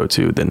that I go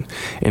to than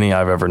any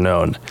I've ever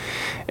known.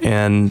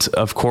 And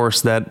of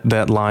course,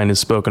 that line is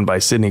spoken by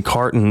Sidney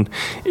Carton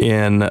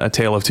in A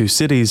Tale of Two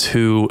Cities,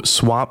 who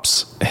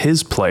swaps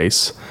his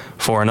place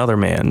for another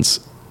man's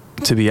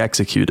to be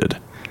executed.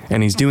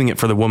 And he's doing it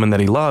for the woman that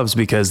he loves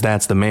because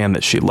that's the man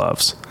that she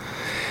loves.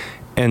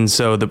 And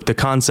so the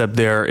concept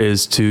there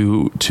is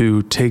to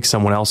take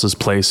someone else's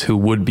place who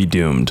would be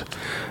doomed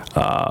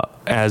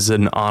as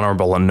an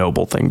honorable and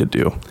noble thing to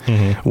do,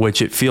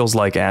 which it feels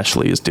like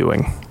Ashley is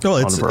doing. Well,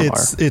 it's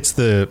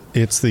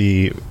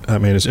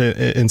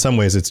in some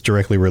ways it's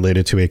directly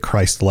related to a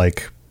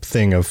Christ-like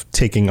thing of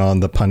taking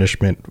on the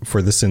punishment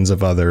for the sins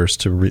of others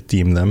to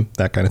redeem them,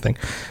 that kind of thing.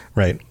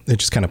 Right. It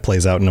just kind of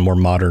plays out in a more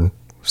modern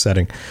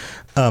setting.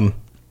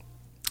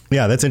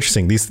 Yeah, that's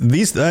interesting.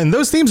 These and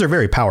those themes are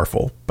very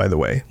powerful, by the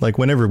way. Like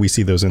whenever we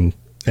see those in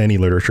any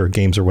literature,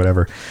 games or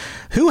whatever.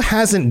 Who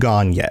hasn't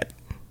gone yet?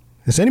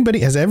 Has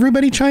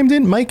everybody chimed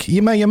in? Mike,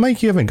 you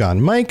haven't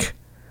gone. Mike,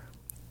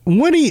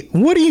 what do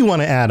you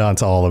want to add on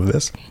to all of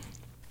this?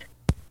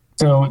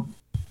 So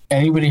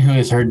anybody who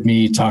has heard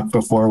me talk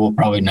before will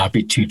probably not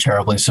be too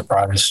terribly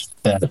surprised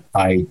that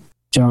I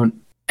don't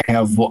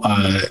have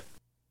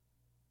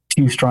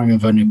too strong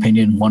of an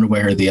opinion one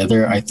way or the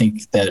other. I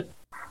think that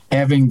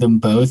having them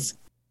both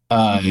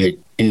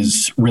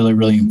is really,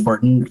 really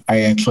important.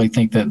 I actually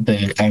think that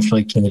the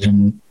Ashley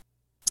Kaiden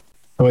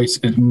choice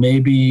is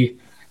maybe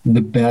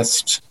the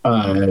best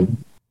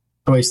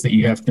choice that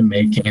you have to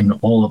make in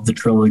all of the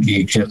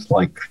trilogy, just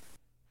like,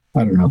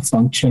 I don't know,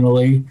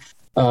 functionally,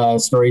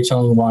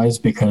 storytelling wise,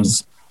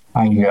 because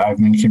I've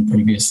mentioned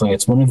previously,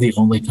 it's one of the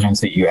only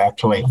times that you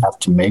actually have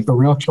to make a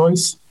real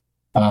choice.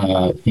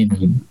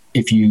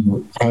 If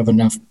you have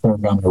enough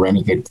Paragon or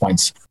Renegade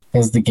points,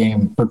 as the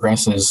game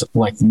progresses,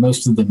 like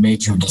most of the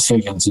major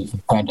decisions, you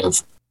can kind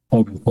of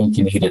maybe think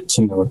you need it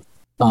too.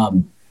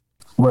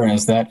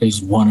 Whereas that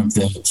is one of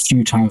the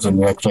few times when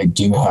you actually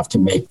do have to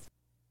make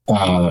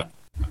a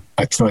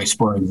choice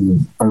where you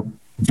are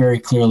very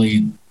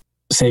clearly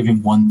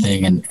saving one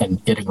thing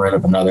and getting rid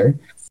of another.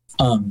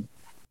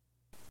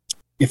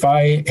 If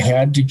I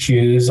had to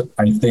choose,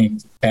 I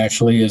think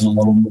Ashley is a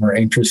little more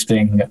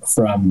interesting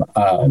from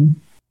a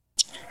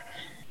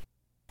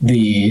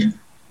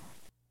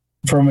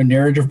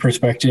narrative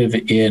perspective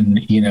in,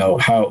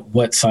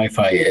 what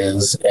sci-fi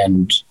is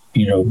and,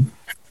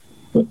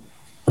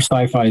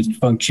 sci-fi's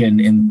function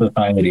in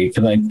society.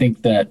 Because I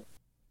think that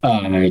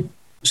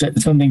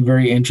something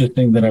very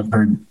interesting that I've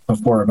heard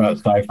before about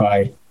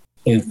sci-fi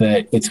is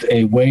that it's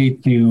a way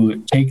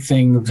to take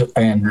things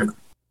and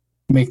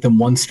make them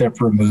one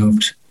step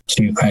removed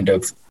to kind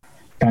of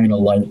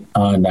light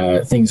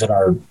on things in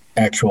our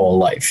actual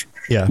life.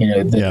 Yeah.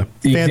 The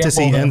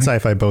fantasy and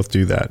sci-fi both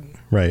do that.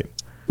 Right.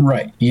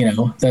 Right.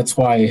 That's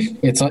why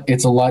it's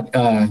a lot,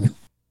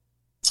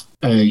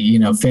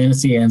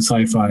 fantasy and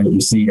sci-fi,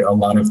 you see a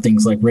lot of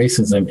things like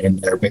racism in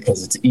there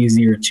because it's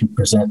easier to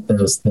present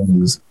those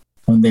things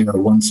when they are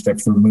one step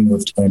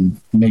removed and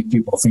make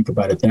people think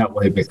about it that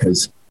way,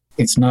 because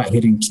it's not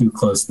hitting too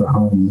close to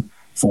home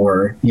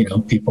for,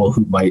 people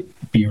who might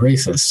be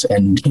racist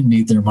and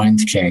need their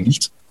minds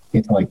changed.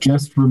 It's like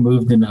just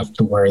removed enough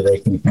to where they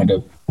can kind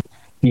of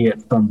see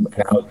it from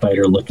an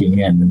outsider looking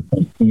in and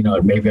think,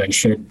 maybe I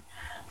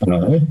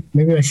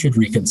should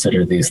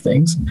reconsider these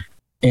things.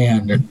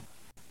 And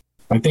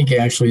I think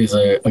Ashley is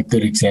a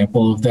good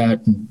example of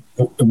that. And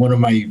one of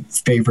my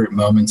favorite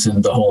moments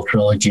in the whole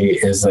trilogy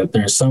is that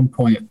there's some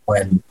point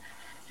when,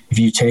 if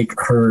you take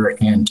her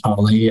and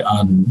Tali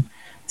on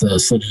the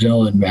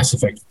Citadel in Mass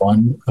Effect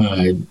 1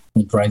 and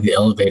ride the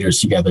elevators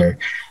together,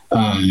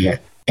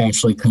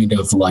 Ashley kind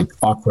of like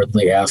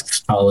awkwardly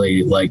asks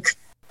Tali, like,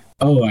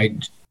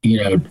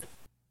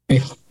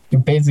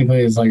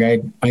 basically it's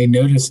like, I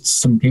noticed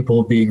some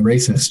people being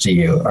racist to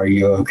you. Are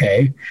you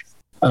okay?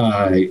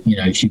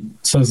 She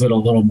says it a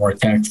little more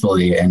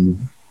tactfully,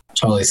 and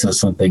Tali says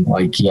something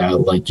like, yeah,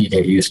 like you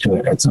get used to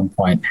it at some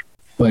point.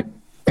 But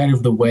kind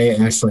of the way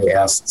Ashley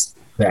asks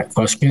that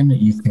question,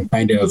 you can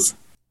kind of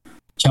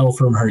tell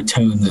from her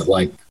tone that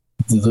like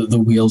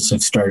the wheels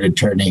have started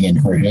turning in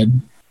her head.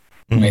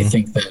 Mm-hmm. And I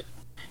think that,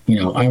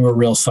 I'm a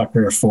real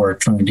sucker for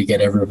trying to get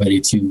everybody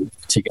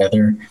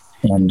together.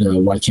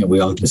 And why can't we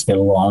all just get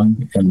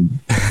along? And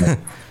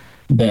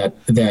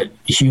that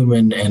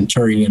human and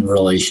Turian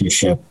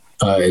relationship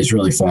is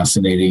really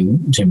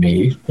fascinating to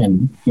me.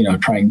 And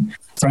trying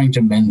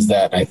to mend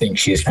that, I think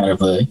she's kind of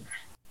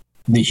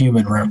the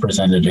human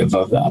representative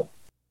of that.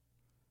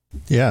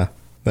 Yeah,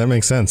 that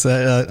makes sense.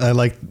 I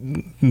like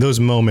those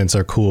moments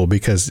are cool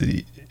because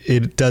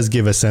it does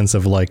give a sense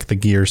of like the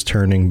gears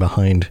turning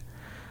behind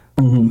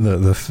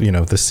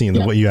the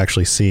scene, what you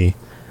actually see.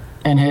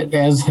 And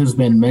as has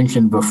been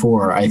mentioned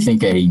before, I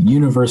think a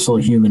universal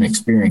human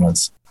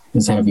experience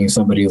is having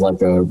somebody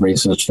like a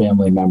racist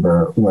family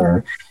member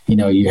where,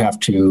 you have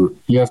to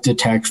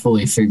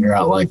tactfully figure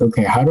out like,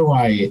 okay, how do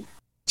I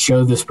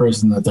show this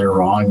person that they're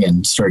wrong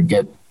and start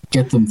get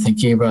them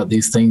thinking about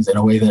these things in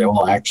a way that it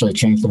will actually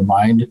change their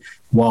mind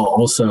while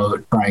also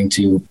trying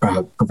to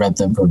prevent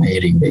them from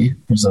hating me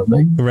or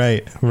something.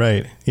 Right.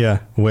 Yeah.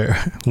 Where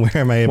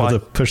am I able to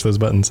push those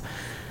buttons?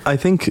 I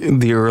think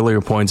the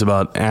earlier points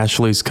about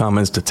Ashley's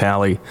comments to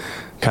Tali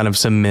kind of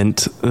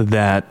cement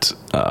that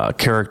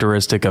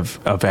characteristic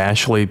of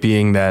Ashley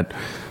being that,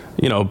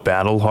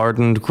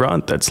 battle-hardened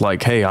grunt that's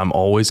like, hey, I'm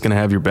always going to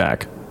have your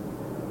back.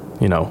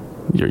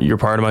 You're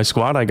part of my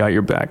squad. I got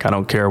your back. I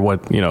don't care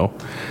what,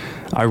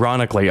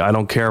 ironically, I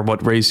don't care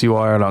what race you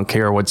are. I don't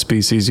care what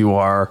species you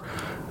are.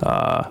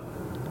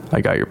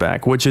 I got your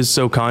back, which is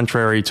so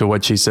contrary to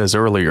what she says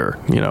earlier,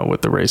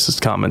 with the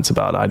racist comments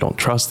about, I don't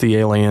trust the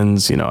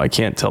aliens, I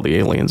can't tell the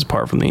aliens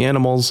apart from the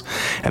animals.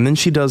 And then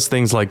she does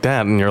things like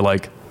that, and you're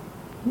like,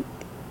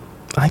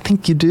 I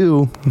think you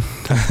do.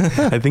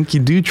 I think you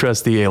do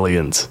trust the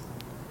aliens.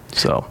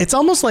 So it's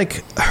almost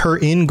like her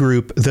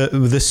in-group,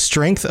 the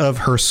strength of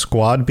her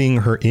squad being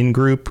her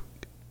in-group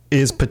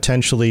is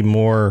potentially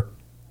more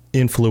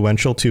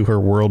influential to her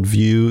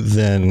worldview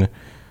than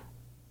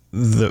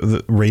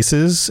the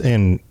races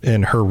and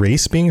her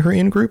race being her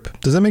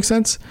in-group. Does that make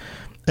sense?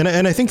 And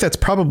I think that's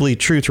probably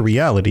true to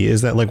reality,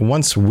 is that like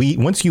once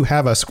you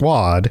have a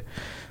squad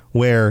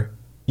where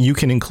you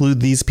can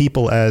include these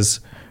people as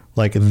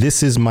like,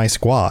 this is my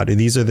squad.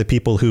 These are the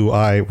people who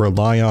I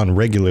rely on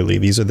regularly.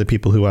 These are the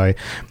people who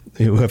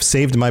have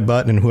saved my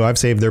butt and who I've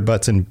saved their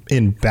butts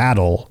in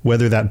battle,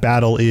 whether that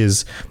battle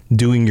is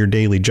doing your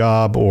daily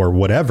job or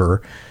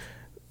whatever.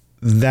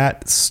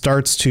 That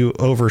starts to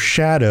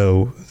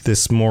overshadow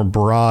this more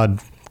broad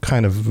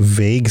kind of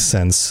vague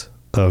sense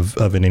of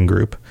an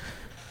in-group.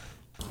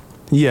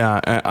 Yeah,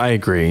 I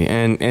agree.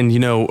 And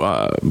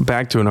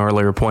back to an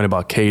earlier point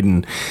about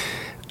Kaiden.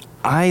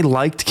 I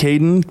liked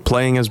Kaiden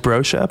playing as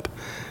Broshep,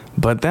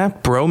 but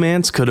that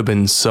bromance could have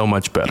been so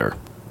much better.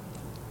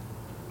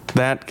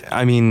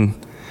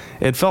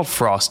 It felt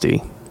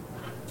frosty.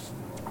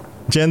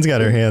 Jen's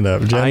got her hand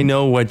up. Jen? I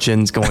know what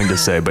Jen's going to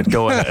say, but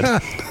go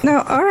ahead.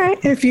 No, all right.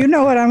 If you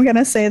know what I'm going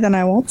to say, then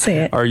I won't say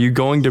it. Are you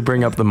going to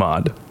bring up the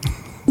mod?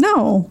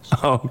 No.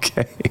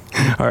 Okay.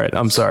 All right.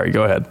 I'm sorry.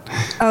 Go ahead.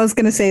 I was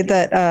going to say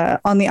that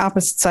on the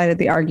opposite side of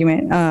the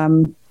argument,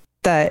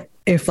 that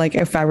if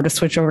I were to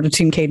switch over to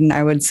Team Kaiden,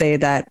 I would say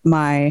that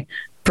my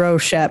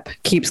Broshep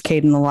keeps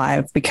Kaiden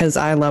alive, because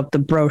I love the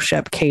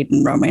Broshep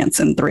Kaiden romance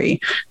in 3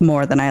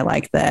 more than I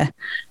like the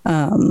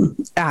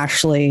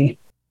Ashley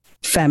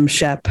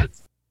Femshep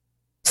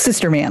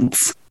sister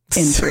mans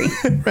in 3.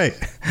 Right.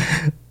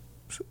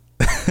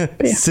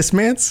 Yeah.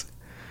 Cis-mans?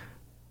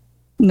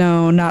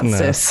 No, not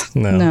cis.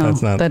 No,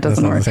 that's not. That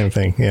doesn't work. The same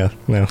thing. Yeah,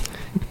 no.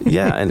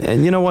 Yeah,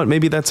 and you know what?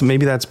 Maybe that's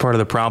part of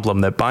the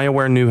problem, that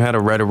BioWare knew how to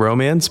write a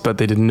romance, but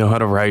they didn't know how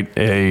to write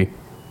a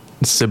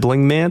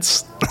sibling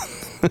mance.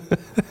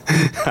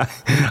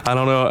 I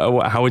don't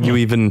know. How would you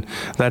even?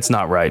 That's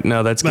not right.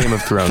 No, that's Game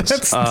of Thrones.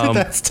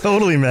 That's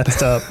totally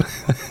messed up.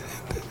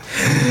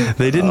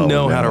 They didn't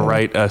know how to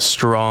write a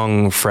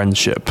strong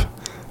friendship.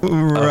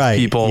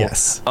 Right.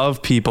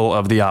 Of people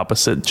of the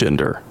opposite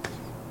gender.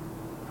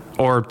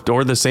 Or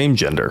the same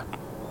gender.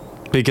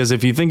 Because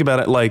if you think about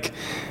it, like,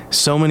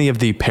 so many of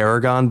the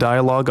Paragon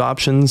dialogue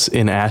options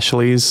in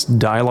Ashley's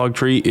dialogue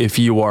tree, if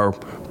you are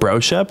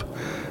Broshep,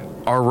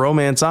 are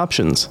romance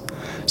options.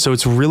 So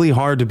it's really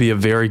hard to be a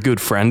very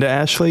good friend to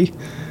Ashley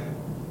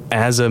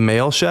as a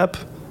male shep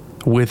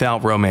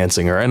without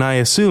romancing her. And I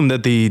assume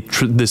that the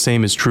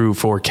same is true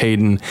for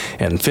Kaiden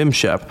and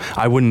Femshep.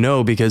 I wouldn't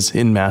know, because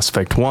in Mass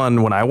Effect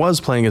 1, when I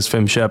was playing as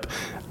Femshep,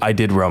 I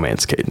did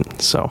romance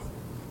Kaiden. So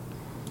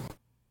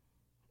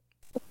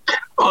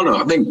oh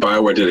no, I think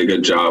BioWare did a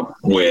good job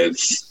with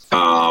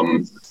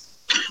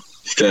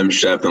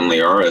Femshep and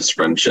Liara's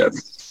friendship.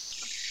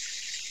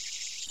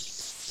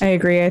 I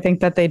agree. I think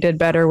that they did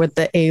better with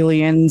the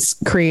aliens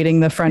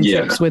creating the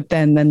friendships with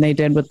them than they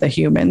did with the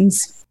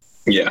humans.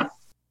 Yeah.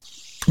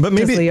 But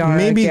maybe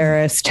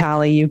Garrus,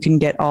 Tally, you can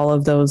get all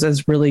of those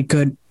as really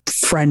good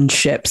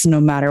friendships, no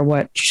matter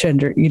what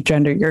gender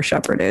your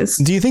shepherd is.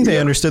 Do you think they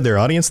understood their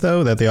audience,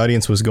 though, that the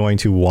audience was going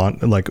to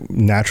want, like,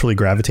 naturally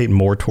gravitate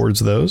more towards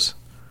those?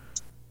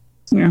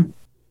 Yeah.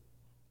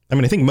 I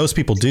mean, I think most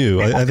people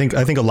do. I think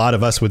a lot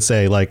of us would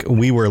say, like,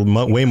 we were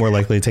way more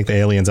likely to take the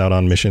aliens out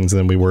on missions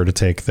than we were to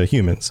take the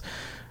humans.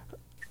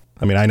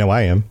 I mean, I know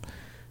I am.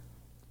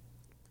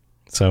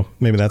 So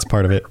maybe that's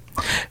part of it.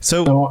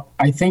 So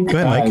I think go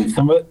ahead,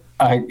 Mike.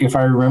 if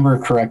I remember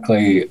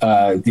correctly,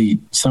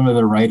 some of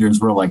the writers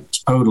were like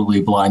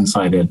totally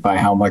blindsided by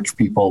how much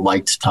people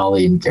liked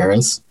Tali and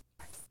Garrus.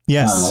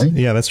 Yes,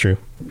 yeah, that's true.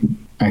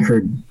 I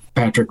heard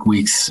Patrick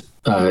Weeks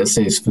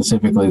say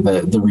specifically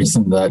that the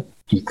reason that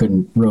he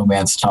couldn't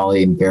romance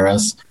Tali and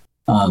Garrus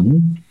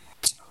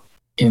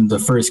in the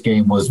first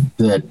game was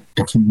that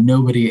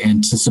nobody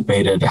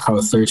anticipated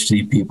how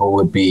thirsty people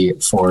would be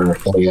for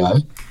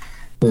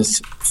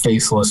this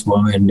faceless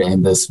woman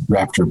and this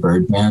raptor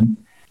bird man.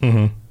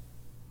 Mm-hmm.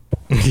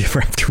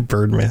 Raptor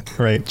bird man,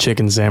 right?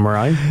 Chicken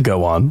samurai.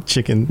 Go on.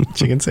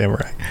 Chicken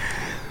samurai.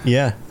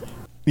 Yeah.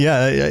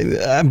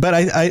 But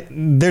I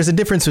there's a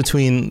difference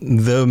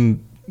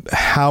between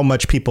how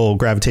much people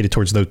gravitated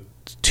towards those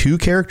two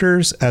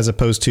characters as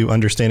opposed to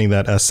understanding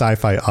that a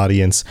sci-fi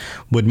audience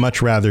would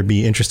much rather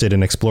be interested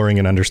in exploring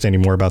and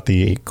understanding more about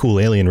the cool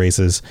alien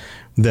races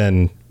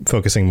than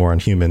focusing more on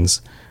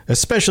humans,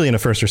 especially in a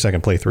first or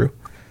second playthrough.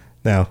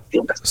 Now,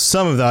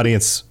 some of the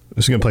audience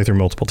is going to play through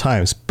multiple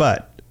times,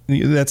 but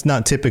that's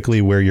not typically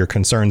where your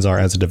concerns are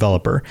as a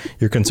developer.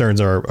 Your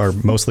concerns are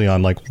mostly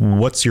on, like,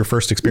 what's your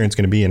first experience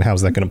going to be and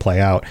how's that going to play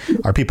out?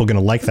 Are people going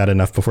to like that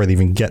enough before they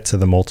even get to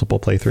the multiple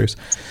playthroughs?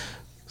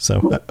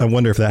 So I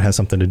wonder if that has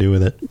something to do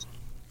with it.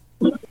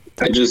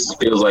 It just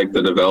feels like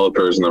the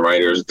developers and the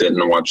writers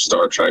didn't watch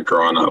Star Trek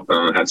growing up,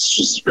 and that's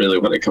just really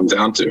what it comes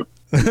down to.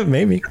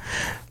 maybe,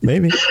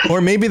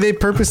 or maybe they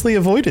purposely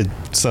avoided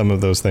some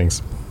of those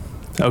things.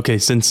 Okay,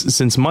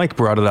 since Mike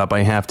brought it up,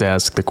 I have to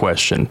ask the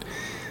question: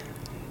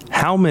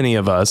 how many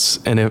of us,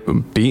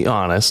 and be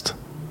honest,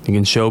 you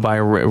can show by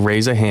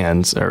raise of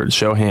hands or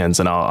show hands,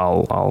 and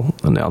I'll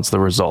announce the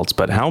results.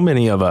 But how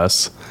many of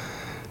us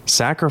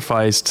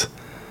sacrificed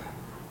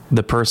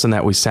the person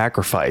that we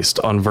sacrificed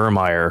on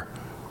Vermeer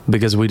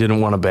because we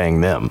didn't want to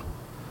bang them?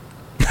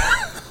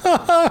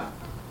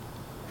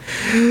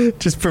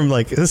 Just from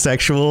like a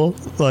sexual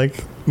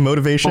like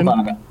motivation.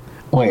 Hold on.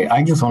 Wait,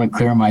 I just want to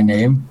clear my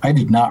name. I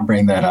did not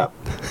bring that up.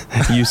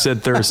 You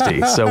said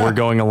thirsty, so we're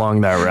going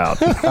along that route.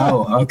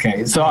 Oh,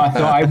 okay. So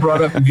I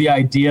brought up the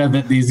idea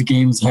that these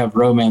games have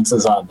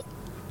romances on them.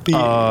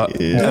 A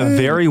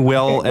very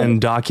well and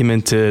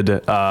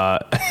documented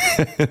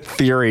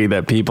theory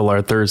that people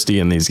are thirsty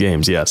in these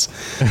games. Yes.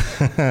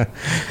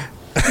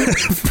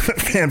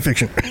 Fan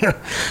fiction.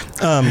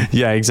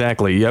 Yeah,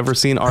 exactly. You ever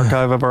seen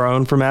Archive of Our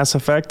Own for Mass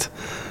Effect?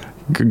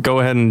 Go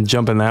ahead and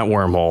jump in that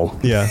wormhole.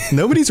 Yeah.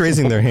 Nobody's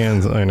raising their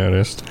hands, I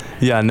noticed.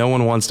 Yeah, no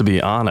one wants to be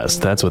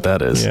honest. That's what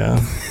that is.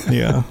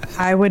 Yeah.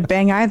 I would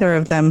bang either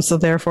of them, so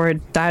therefore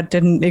that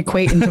didn't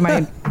equate into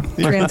my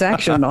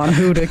transaction on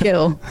who to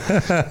kill.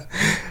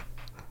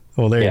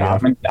 Well, there you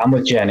go. I'm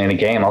with Jen. In a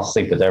game, I'll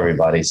sleep with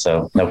everybody,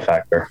 so no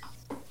factor.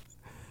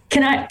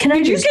 Can I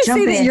Did you just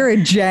say that you're a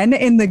Jen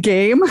in the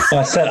game?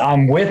 I said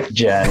I'm with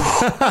Jen.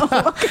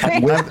 Okay.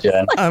 I'm with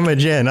Jen. I'm a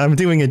Jen. I'm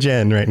doing a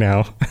Jen right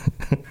now.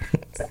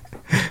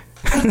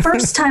 The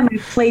first time I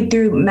played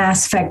through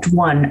Mass Effect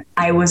 1,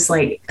 I was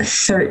like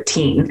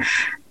 13.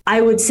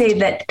 I would say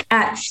that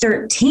at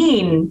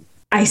 13,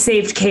 I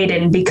saved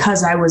Kaiden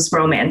because I was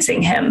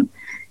romancing him.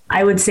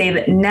 I would say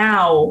that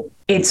now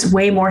it's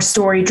way more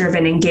story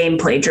driven and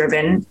gameplay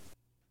driven.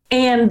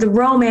 And the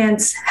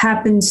romance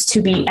happens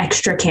to be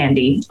extra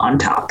candy on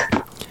top.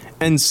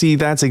 And see,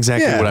 that's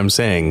exactly what I'm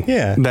saying.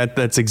 Yeah.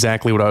 That's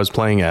exactly what I was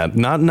playing at.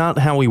 Not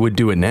how we would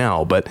do it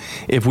now, but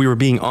if we were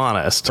being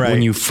honest,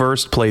 when you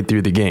first played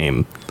through the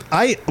game.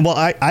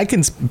 I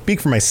can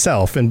speak for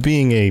myself, and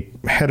being a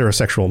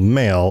heterosexual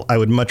male, I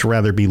would much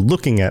rather be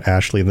looking at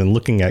Ashley than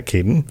looking at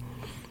Kaiden.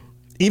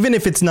 Even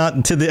if it's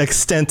not to the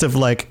extent of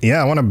like,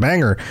 yeah, I want to bang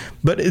her,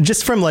 but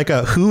just from like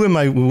a who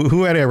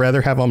would I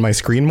rather have on my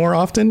screen more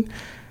often?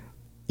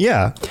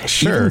 Yeah,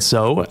 sure. Even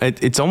so,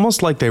 it's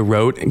almost like they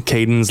wrote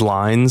Kaiden's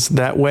lines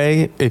that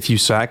way if you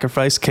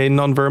sacrifice Kaiden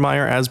on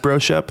Vermeer as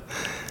Broshep.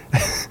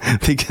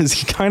 Because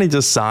he kind of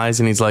just sighs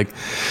and he's like,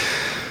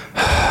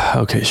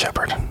 okay,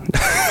 Shepard.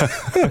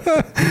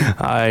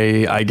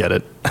 I get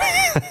it.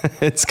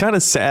 It's kind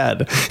of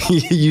sad.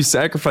 You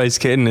sacrifice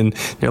Kaiden and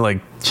you're like,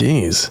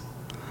 geez.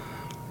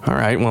 All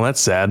right, well,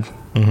 that's sad.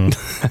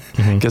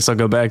 Mm-hmm. Guess I'll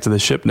go back to the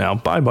ship now.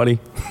 Bye, buddy.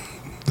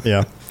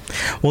 Yeah.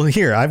 Well,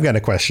 here, I've got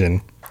a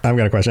question.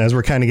 As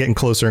we're kind of getting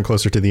closer and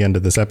closer to the end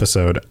of this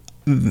episode,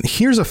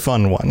 here's a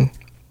fun one.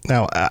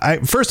 Now,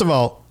 first of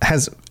all,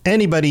 has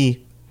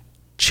anybody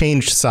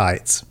changed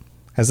sides?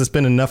 Has this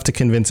been enough to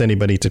convince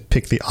anybody to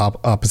pick the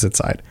opposite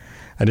side?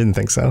 I didn't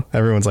think so.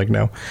 Everyone's like,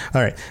 no.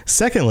 All right.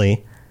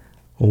 Secondly,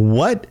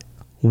 what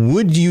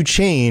would you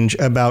change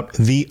about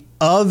the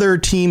other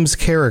team's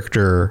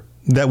character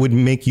that would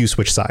make you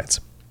switch sides?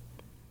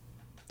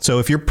 So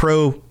if you're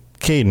pro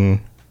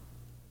Kaiden,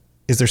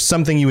 is there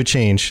something you would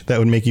change that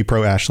would make you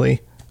pro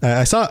Ashley?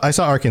 I saw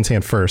Arkin's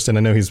hand first, and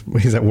I know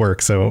he's at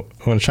work, so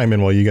I want to chime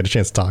in while you get a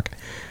chance to talk.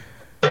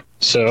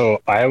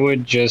 So I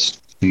would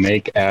just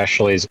make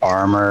Ashley's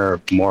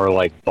armor more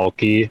like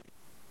bulky.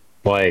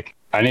 Like,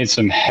 I need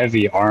some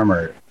heavy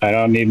armor. I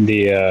don't need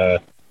the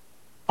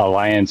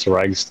Alliance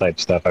Regs type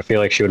stuff. I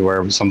feel like she would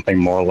wear something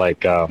more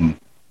like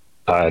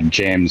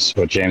James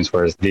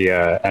wears,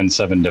 the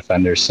N7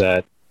 Defender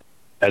set,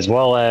 as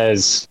well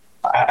as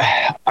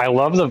I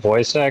love the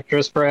voice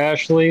actress for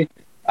Ashley.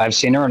 I've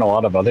seen her in a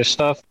lot of other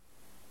stuff,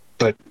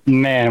 but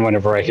man,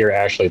 whenever I hear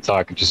Ashley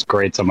talk, it just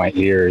grates on my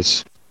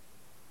ears.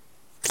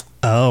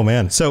 Oh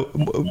man. So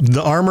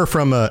the armor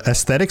from a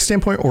aesthetic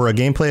standpoint or a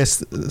gameplay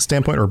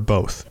standpoint, or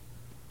both?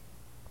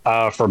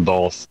 For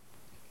both.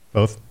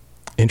 Both.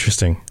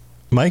 Interesting.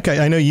 Mike,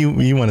 I know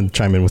you wanted to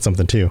chime in with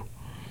something too.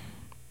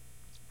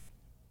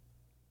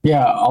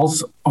 Yeah,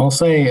 I'll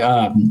say,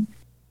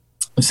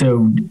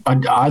 so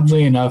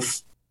oddly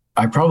enough,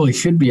 I probably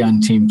should be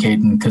on Team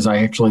Kaiden because I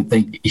actually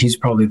think he's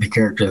probably the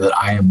character that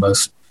I am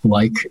most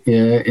like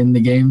in the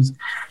games.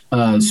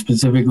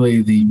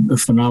 Specifically, the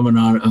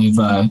phenomenon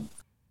of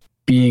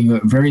being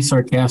very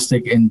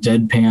sarcastic and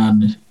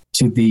deadpan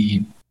to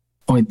the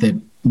point that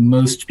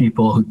most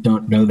people who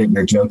don't know that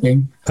you're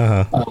joking.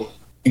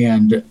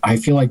 And I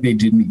feel like they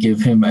didn't give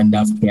him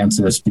enough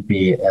chances to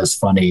be as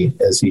funny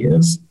as he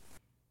is.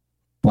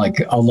 Like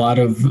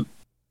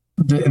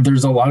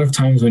there's a lot of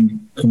times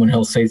when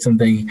he'll say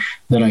something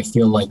that I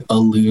feel like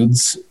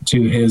alludes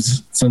to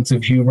his sense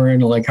of humor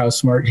and like how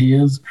smart he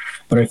is,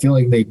 but I feel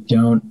like they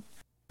don't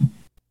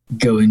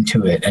go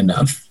into it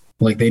enough.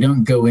 Like they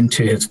don't go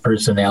into his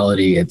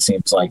personality, it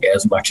seems like,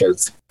 as much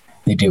as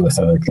they do with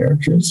other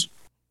characters.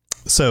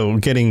 So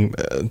getting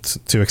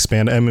to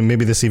expand, I mean,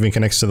 maybe this even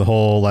connects to the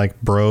whole like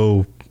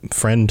bro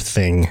friend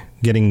thing.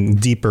 Getting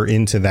deeper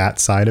into that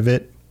side of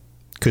it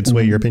could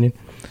sway your opinion.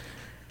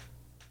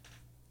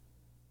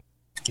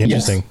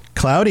 Interesting. Yes.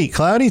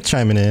 Cloudy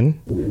chiming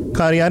in.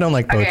 Cloudy, I don't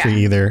like poetry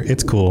either.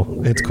 It's cool.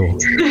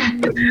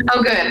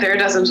 Oh, good. There are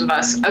dozens of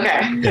us. Okay.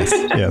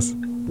 Yes.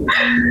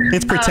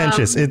 It's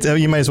pretentious.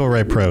 You might as well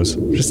write prose.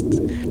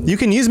 You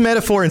can use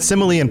metaphor and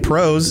simile in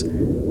prose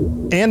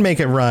and make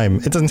it rhyme.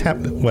 It doesn't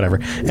have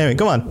whatever. Anyway,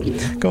 go on,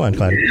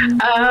 Cloudy.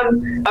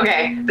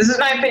 Okay, this is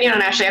my opinion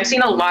on Ashley. I've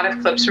seen a lot of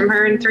clips from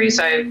her in 3,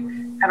 so I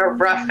have a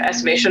rough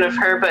estimation of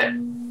her. But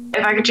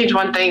if I could change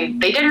one thing,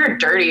 they did her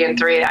dirty in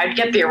 3. I'd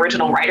get the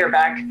original writer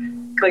back.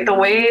 Like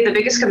the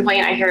biggest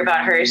complaint I hear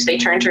about her is they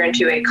turned her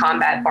into a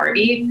combat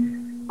Barbie.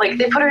 Like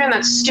they put her in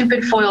that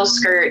stupid foil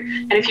skirt,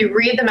 and if you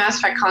read the Mass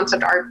Effect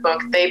concept art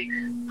book, they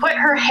put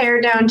her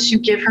hair down to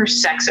give her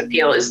sex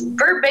appeal. Is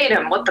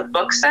verbatim what the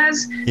book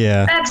says.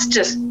 Yeah. That's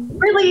just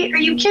really. Are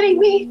you kidding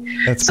me?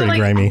 That's pretty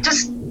grimy.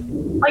 Just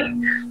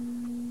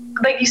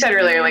like you said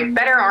earlier, like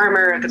better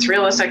armor that's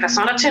realistic. That's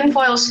not a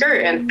tinfoil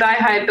skirt and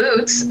thigh-high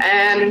boots,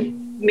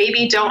 and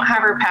maybe don't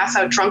have her pass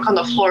out drunk on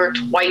the floor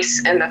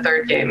twice in the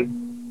 3rd game.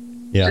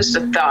 Yeah. Just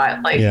a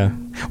thought. Like, yeah.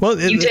 Well,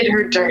 you did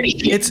her dirty.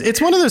 It's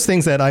one of those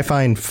things that I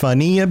find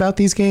funny about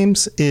these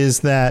games is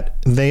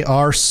that they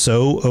are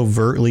so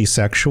overtly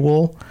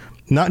sexual,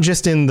 not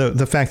just in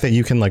the fact that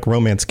you can like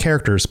romance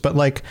characters, but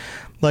like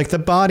the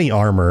body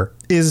armor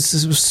is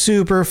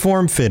super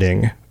form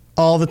fitting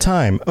all the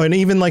time. And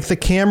even like the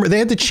camera, they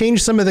had to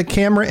change some of the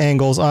camera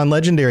angles on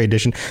Legendary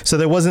Edition so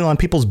that it wasn't on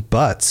people's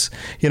butts,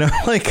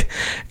 like,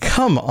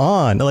 come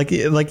on. Like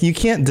you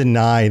can't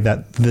deny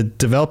that the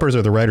developers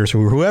or the writers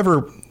or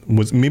whoever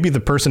was maybe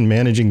the person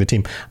managing the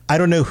team. I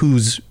don't know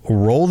whose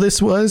role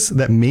this was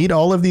that made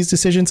all of these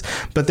decisions,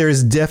 but there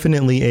is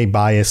definitely a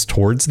bias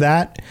towards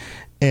that.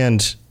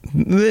 And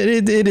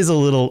it is a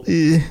little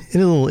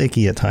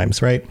icky at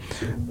times, right?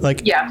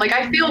 Like, yeah, like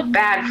I feel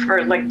bad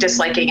for like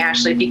disliking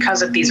Ashley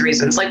because of these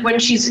reasons. Like when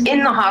she's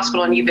in the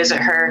hospital and you visit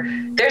her,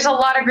 there's a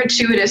lot of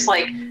gratuitous,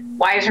 like,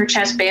 why is her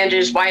chest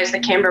bandaged? Why is the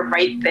camera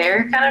right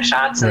there kind of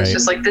shots? And It's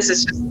just like, this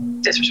is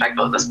just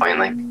disrespectful at this point.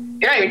 Like,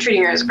 you're not even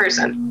treating her as a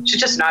person.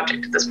 She's just an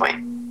object at this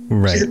point.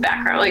 Right. She's a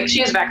background. Like,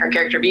 she is a background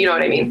character, but you know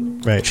what I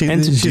mean. Right.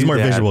 She's more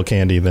visual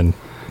candy than,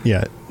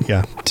 yeah.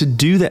 To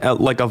do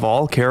that, like, of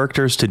all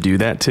characters to do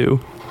that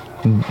to,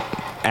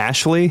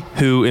 Ashley,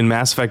 who in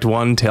Mass Effect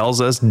 1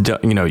 tells us, you're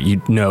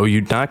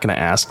not going to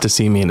ask to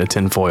see me in a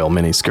tinfoil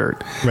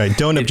miniskirt. Right.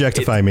 Don't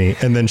objectify me.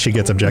 And then she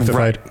gets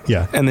objectified. Right.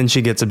 Yeah. And then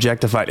she gets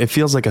objectified. It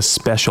feels like a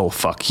special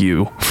fuck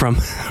you from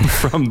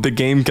the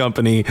game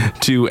company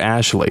to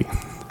Ashley.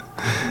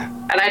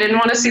 And I didn't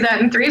want to see that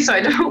in 3, so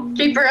I don't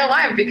keep her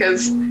alive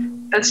because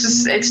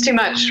it's too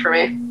much for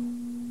me.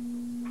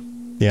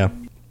 Yeah.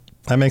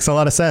 That makes a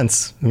lot of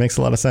sense. It makes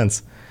a lot of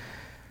sense.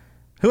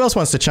 Who else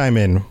wants to chime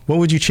in? What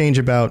would you change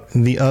about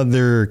the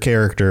other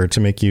character to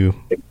make you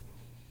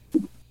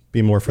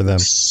be more for them?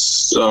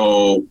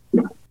 So,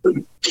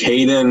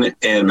 Kaiden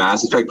in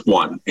Mass Effect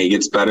 1, he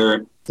gets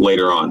better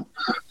later on.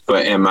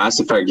 But in Mass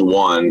Effect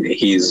 1,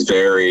 he's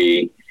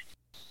very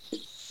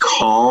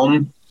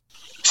calm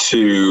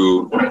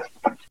to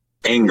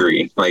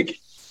angry. Like,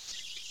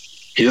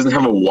 he doesn't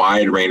have a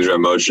wide range of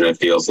emotion, it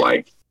feels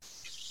like.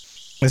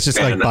 It's just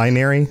like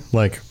binary?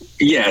 Like,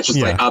 yeah, it's just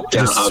like up,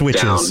 down, up,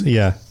 switches.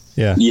 Down.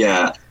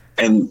 Yeah.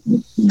 And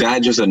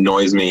that just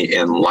annoys me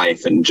in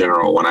life in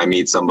general when I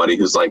meet somebody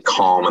who's like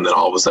calm and then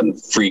all of a sudden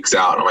freaks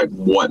out. I'm like,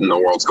 what in the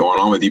world's going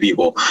on with you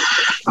people?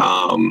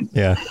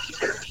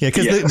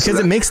 Because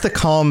it makes the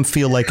calm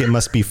feel like it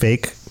must be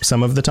fake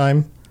some of the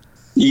time.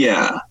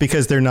 Yeah.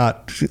 Because they're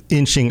not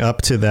inching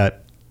up to the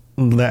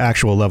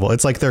actual level.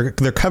 It's like they're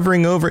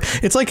covering over.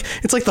 It's like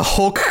the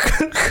Hulk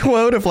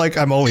quote of like,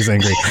 I'm always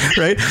angry,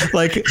 right?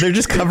 Like they're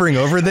just covering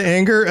over the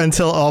anger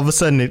until all of a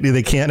sudden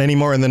they can't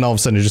anymore, and then all of a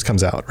sudden it just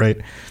comes out,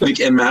 right? Like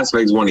in Mass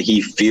Effect 1,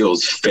 he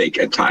feels fake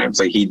at times.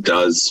 Like he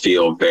does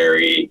feel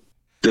very,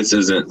 this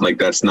isn't like,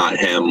 that's not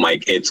him.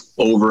 Like it's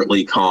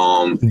overtly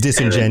calm,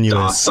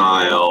 disingenuous, and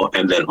docile,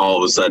 and then all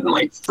of a sudden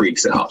like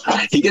freaks out.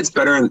 He gets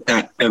better in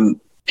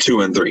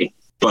 2 and 3,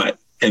 but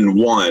in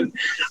 1,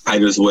 I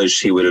just wish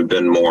he would have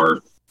been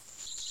more,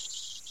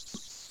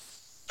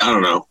 I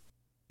don't know,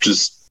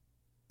 just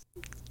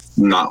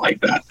not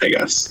like that, I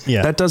guess.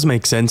 Yeah. That does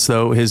make sense,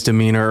 though, his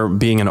demeanor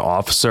being an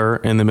officer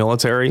in the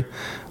military,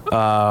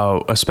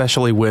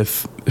 especially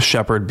with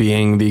Shepard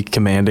being the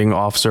commanding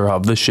officer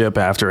of the ship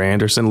after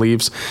Anderson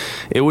leaves.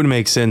 It would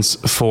make sense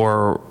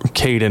for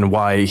Kaiden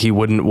why he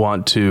wouldn't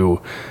want to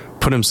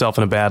put himself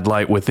in a bad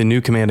light with the new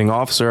commanding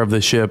officer of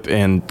the ship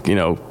and,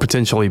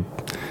 potentially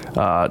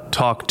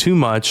talk too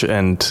much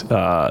and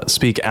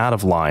speak out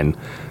of line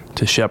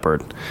to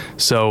Shepard.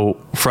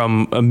 So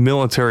from a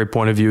military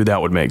point of view,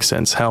 that would make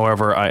sense.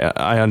 However,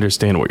 I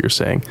understand what you're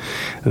saying,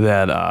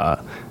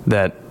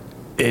 that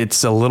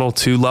it's a little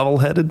too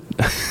level-headed,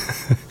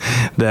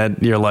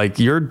 that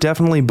you're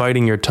definitely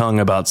biting your tongue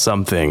about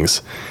some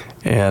things,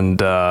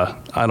 and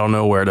I don't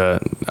know where to.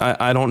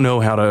 I don't know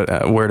how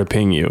to where to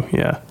ping you.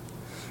 Yeah.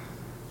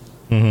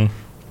 Mm-hmm.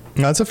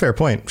 No, that's a fair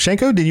point.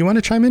 Shanko, did you want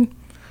to chime in?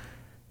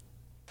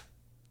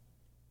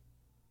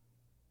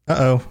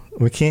 Uh-oh,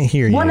 we can't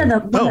hear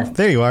you.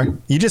 There you are.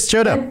 You just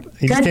showed up.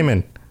 You just came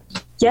in.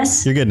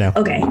 Yes. You're good now.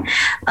 Okay.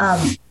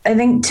 I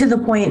think to the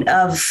point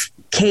of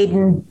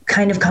Kaiden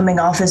kind of coming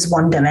off as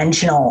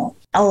one-dimensional,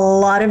 a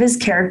lot of his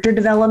character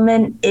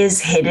development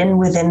is hidden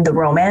within the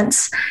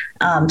romance.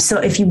 So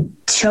if you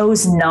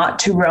chose not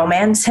to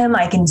romance him,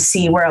 I can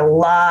see where a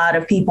lot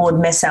of people would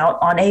miss out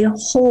on a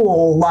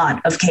whole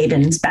lot of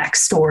Kaiden's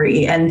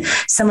backstory and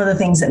some of the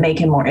things that make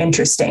him more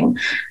interesting.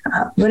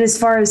 But as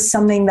far as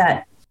something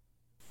that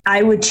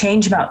I would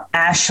change about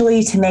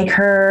Ashley to make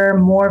her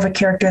more of a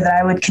character that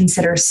I would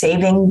consider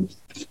saving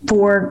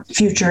for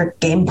future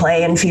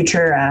gameplay and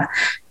future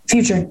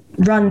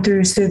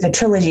run-throughs through the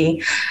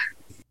trilogy,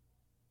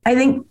 I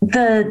think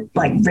the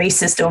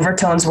racist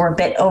overtones were a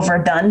bit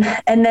overdone.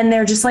 And then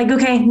they're just like,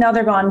 okay, now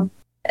they're gone.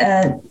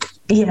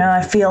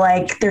 I feel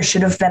like there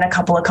should have been a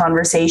couple of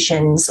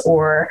conversations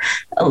or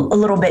a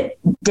little bit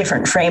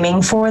different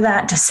framing for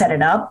that to set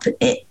it up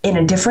in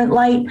a different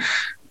light.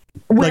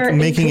 Like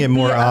making it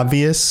more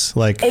obvious,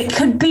 it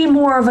could be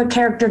more of a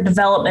character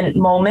development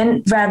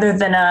moment rather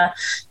than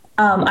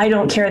I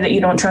don't care that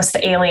you don't trust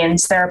the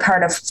aliens. They're a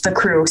part of the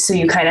crew. So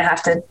you kind of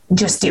have to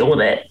just deal with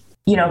it,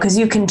 because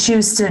you can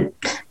choose to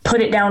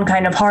put it down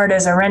kind of hard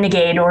as a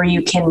renegade, or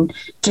you can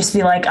just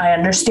be like, I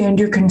understand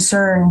your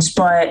concerns,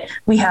 but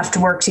we have to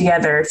work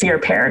together if you're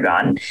a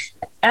Paragon.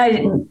 I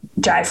didn't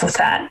jive with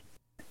that.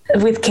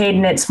 With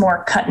Kaiden, it's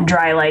more cut and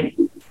dry, like,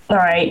 all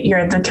right,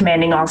 you're the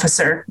commanding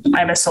officer.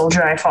 I'm a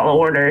soldier. I follow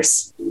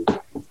orders.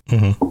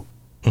 Mm-hmm.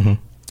 Mm-hmm.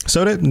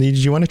 Soda, did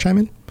you want to chime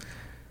in?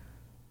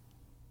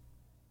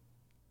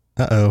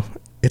 Uh-oh.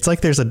 It's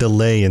like there's a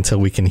delay until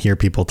we can hear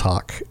people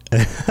talk.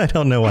 I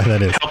don't know why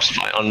that is. Helps if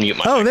I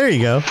unmute my mic. There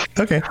you go.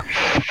 Okay.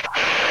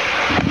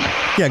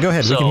 Yeah, go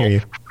ahead. We can hear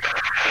you.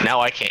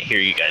 Now I can't hear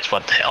you guys.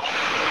 What the hell?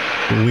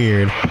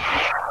 Weird.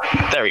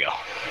 There we go.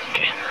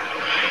 Okay.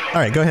 All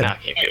right, go ahead. Now I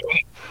can't hear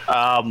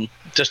you.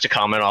 Just to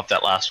comment off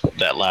that last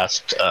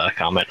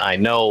comment, I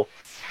know.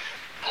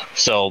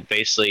 So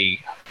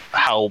basically,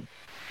 how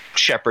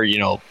Shepard,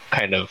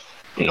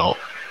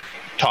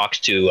 talks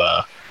to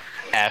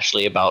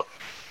Ashley about,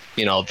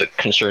 the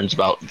concerns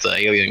about the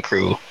alien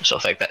crew,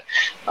 stuff like that.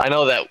 I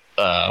know that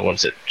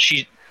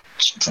he's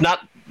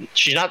not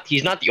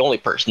the only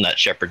person that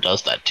Shepard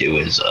does that to.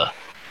 Is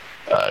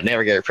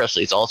Navigator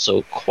Presley is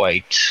also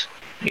quite,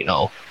 in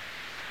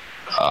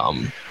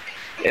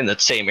the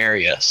same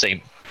area,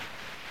 same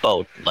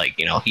boat.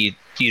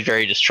 He's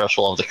very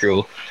distrustful of the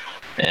crew,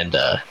 and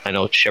I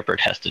know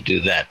Shepard has to do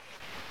that,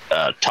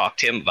 talk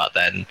to him about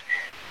that, and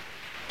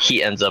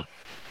he ends up,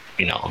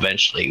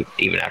 eventually,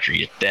 even after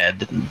he's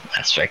dead in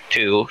Mass Effect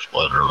 2,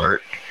 spoiler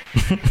alert,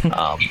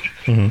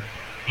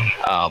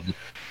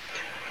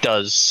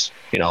 does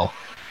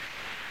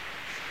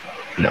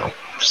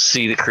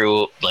see the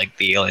crew, like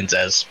the aliens,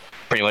 as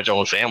pretty much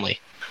own family.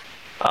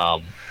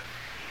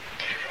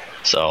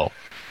 So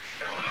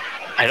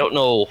I don't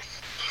know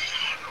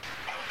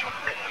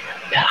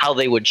how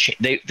they would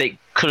they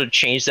could have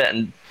changed that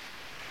and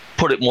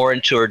put it more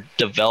into a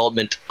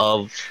development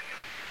of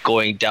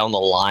going down the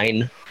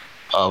line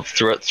of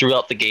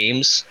throughout the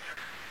games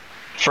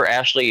for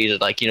Ashley. You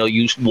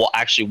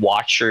actually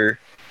watch her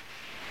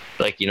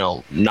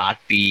not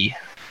be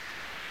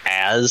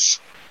as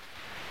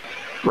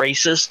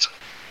ricist.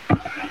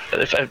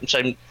 If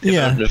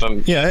I'm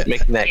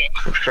making that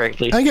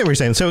correctly. I get what you're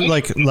saying. So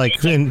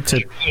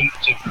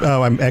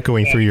I'm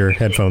echoing through your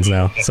headphones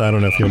now, so I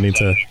don't know if you'll need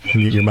to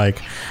mute your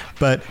mic.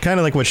 But kind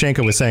of like what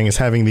Shanko was saying is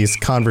having these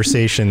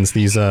conversations,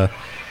 these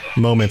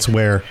moments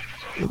where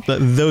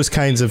those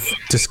kinds of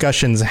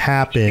discussions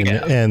happen,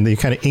 and you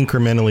kind of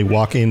incrementally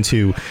walk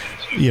into,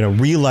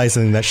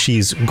 realizing that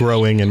she's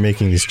growing and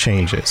making these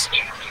changes.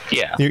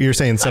 Yeah. You're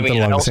saying something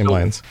along the same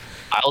lines.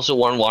 I also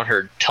wouldn't want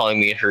her telling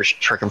me her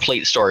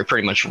complete story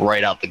pretty much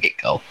right out the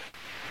get-go.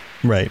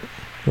 Right.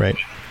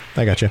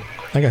 I got you.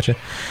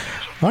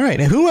 All right.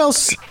 And who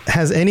else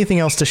has anything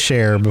else to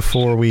share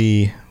before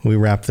we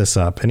wrap this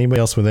up? Anybody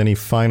else with any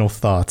final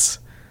thoughts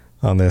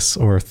on this,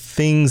 or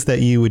things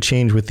that you would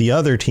change with the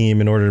other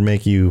team in order to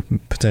make you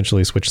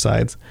potentially switch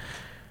sides?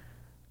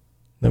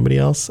 Nobody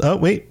else? Oh,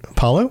 wait.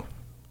 Apollo?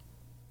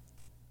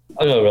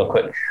 I'll go real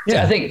quick.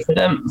 Yeah. I think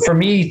for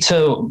me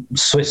to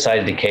switch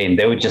sides to Kaiden,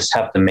 they would just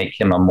have to make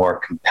him a more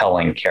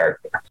compelling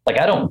character. Like,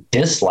 I don't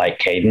dislike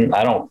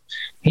Kaiden.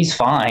 He's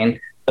fine,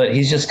 but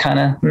he's just kind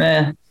of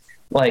meh.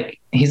 Like,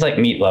 he's like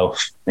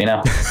meatloaf,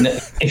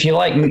 if you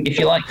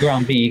like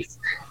ground beef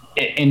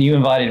and you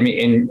invited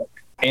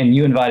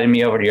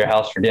me over to your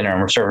house for dinner and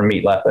we're serving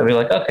meatloaf, I'd be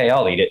like, okay,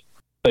 I'll eat it.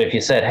 But if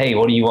you said, hey,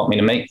 what do you want me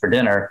to make for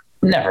dinner?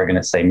 I'm never going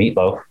to say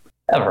meatloaf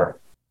ever.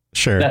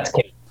 Sure. That's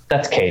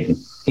Kaiden.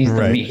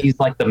 He's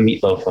like the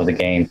meatloaf of the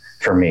game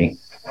for me.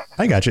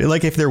 I got you.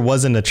 Like, if there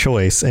wasn't a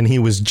choice and he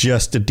was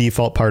just a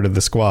default part of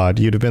the squad,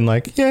 you'd have been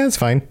like, yeah, it's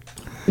fine.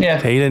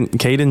 Yeah.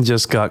 Kaiden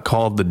just got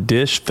called the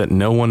dish that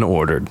no one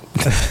ordered.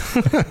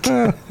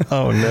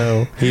 Oh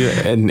no.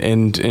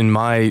 And in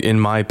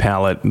my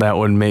palate, that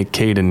would make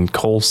Kaiden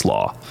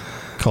coleslaw.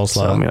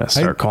 So I'm gonna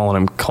start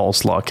calling him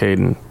coleslaw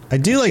Kaiden. I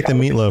do like the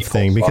meatloaf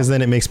thing because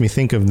then it makes me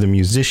think of the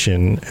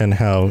musician and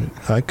how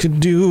I could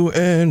do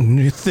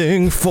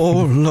anything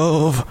for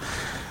love.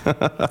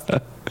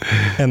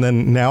 And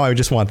then now I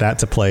just want that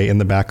to play in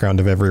the background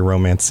of every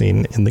romance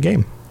scene in the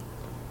game.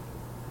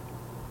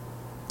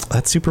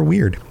 That's super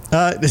weird.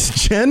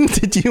 Jen,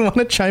 did you want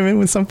to chime in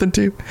with something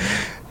too?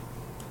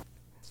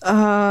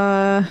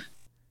 My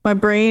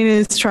brain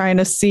is trying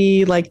to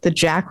see like the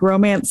Jack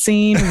romance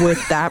scene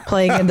with that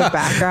playing in the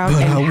background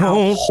But and I how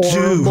won't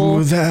horrible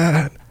do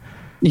that.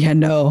 Yeah,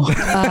 no.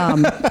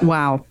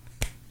 Wow.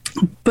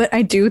 But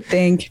I do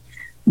think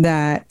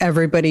that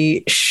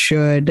everybody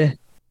should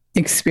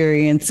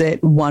experience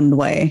it one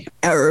way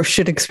or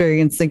should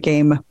experience the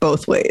game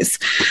both ways.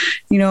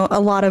 You know, a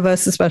lot of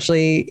us,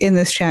 especially in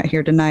this chat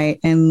here tonight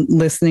and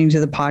listening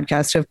to the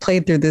podcast, have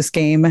played through this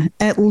game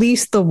at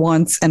least the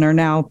once and are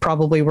now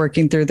probably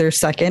working through their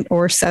second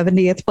or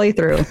 70th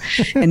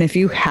playthrough. And if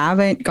you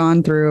haven't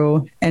gone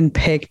through and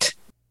picked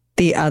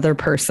the other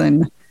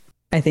person,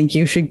 I think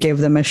you should give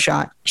them a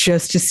shot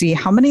just to see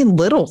how many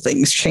little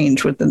things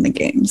change within the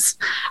games.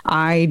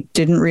 I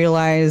didn't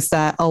realize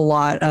that a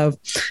lot of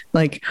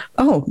like,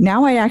 oh,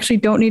 now I actually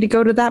don't need to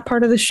go to that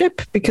part of the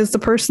ship because the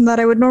person that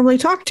I would normally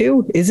talk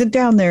to isn't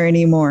down there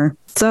anymore.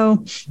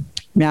 So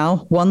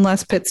now one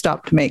less pit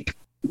stop to make,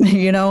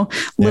 you know,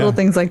 little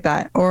things like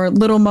that, or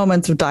little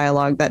moments of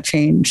dialogue that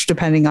change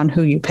depending on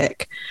who you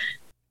pick.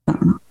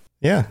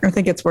 Yeah. I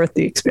think it's worth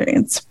the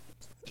experience.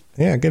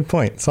 Yeah, good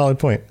point. Solid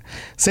point.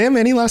 Sam,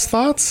 any last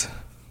thoughts?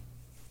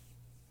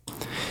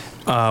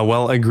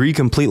 Well, I agree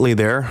completely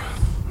there.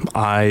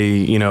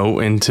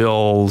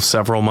 Until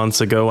several months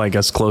ago, I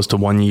guess close to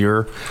 1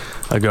 year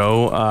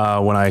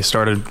ago, when I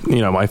started,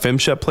 my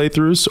FemShep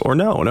playthroughs,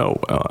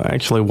 or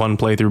actually one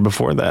playthrough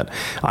before that,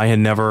 I had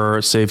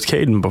never saved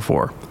Kaiden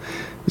before.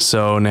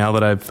 So now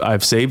that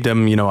I've saved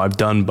him, I've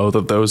done both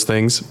of those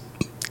things.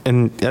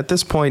 And at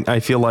this point, I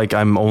feel like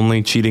I'm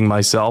only cheating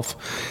myself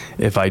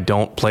if I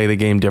don't play the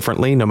game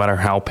differently, no matter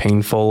how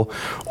painful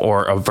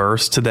or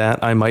averse to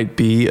that I might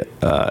be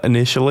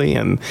initially.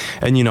 And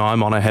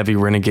I'm on a heavy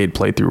Renegade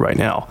playthrough right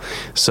now.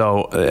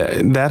 So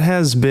that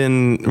has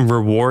been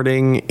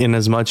rewarding in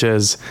as much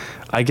as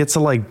I get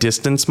to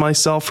distance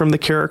myself from the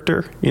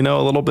character, a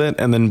little bit,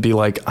 and then be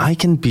like, I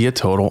can be a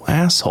total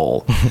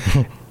asshole.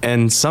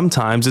 And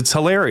sometimes it's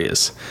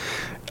hilarious.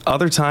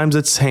 Other times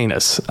it's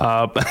heinous,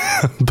 but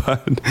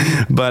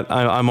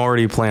I'm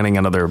already planning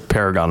another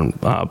Paragon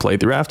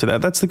playthrough after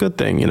that. That's the good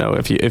thing,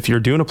 if you're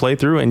doing a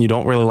playthrough and you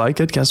don't really like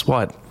it, guess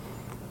what?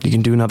 You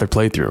can do another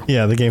playthrough.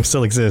 Yeah, the game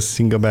still exists.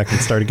 You can go back and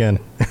start again.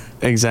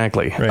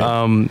 Exactly.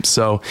 Right.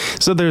 So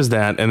there's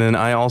that, and then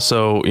I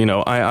also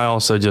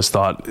just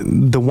thought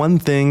the one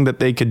thing that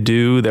they could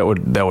do that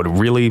would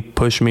really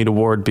push me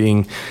toward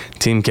being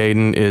Team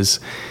Kaiden is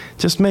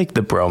just make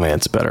the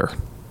bromance better,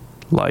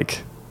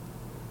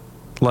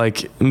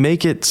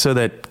 make it so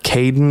that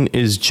Kaiden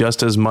is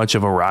just as much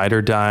of a ride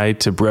or die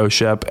to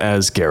Broshep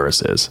as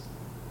Garrus is.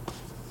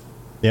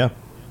 Yeah.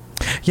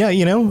 Yeah,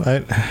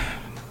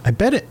 I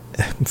bet it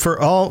for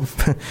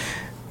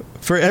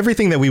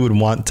everything that we would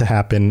want to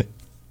happen,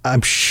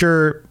 I'm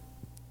sure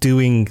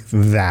doing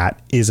that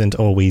isn't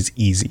always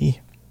easy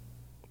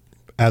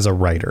as a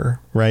writer,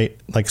 right?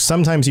 Like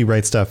sometimes you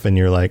write stuff and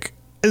you're like,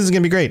 this is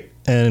going to be great.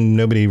 And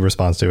nobody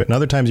responds to it. And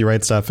other times you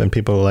write stuff and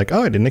people are like,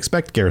 oh, I didn't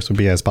expect Garrus would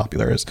be as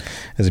popular as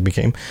he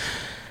became.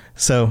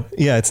 So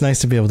yeah, it's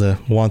nice to be able to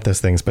want those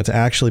things, but to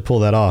actually pull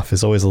that off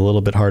is always a little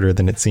bit harder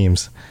than it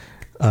seems.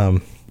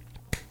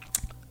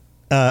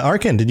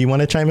 Arkin, did you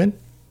want to chime in?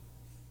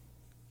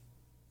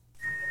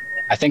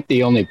 I think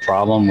the only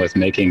problem with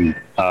making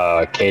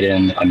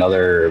Kaiden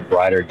another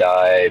ride or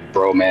die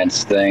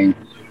bromance thing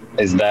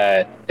is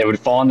that it would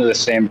fall into the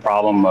same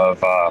problem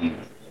of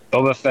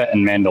Boba Fett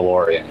and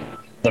Mandalorian.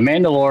 The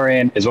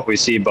Mandalorian is what we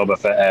see Boba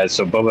Fett as,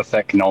 so Boba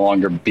Fett can no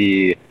longer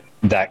be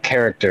that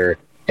character.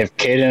 If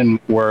Kaiden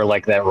were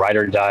like that ride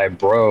or die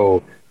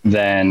bro,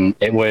 then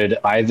it would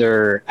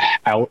either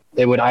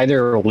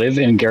live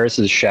in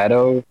Garrus's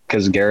shadow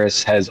because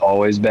Garrus has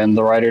always been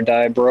the ride or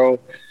die bro,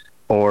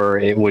 or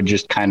it would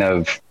just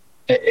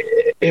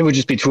it would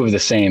just be two of the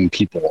same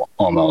people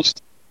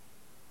almost.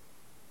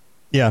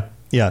 Yeah.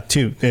 Yeah,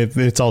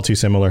 it's all too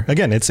similar.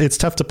 Again, it's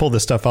tough to pull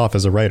this stuff off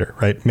as a writer,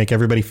 right? Make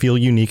everybody feel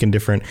unique and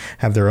different,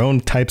 have their own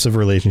types of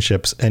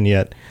relationships, and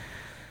yet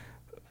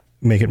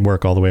make it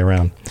work all the way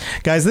around.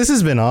 Guys, this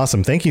has been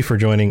awesome. Thank you for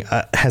joining.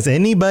 Has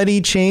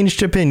anybody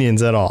changed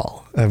opinions at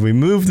all? Have we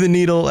moved the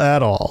needle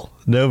at all?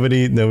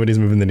 Nobody's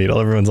moving the needle.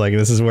 Everyone's like,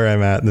 this is where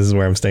I'm at. This is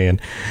where I'm staying.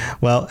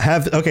 Well,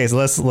 so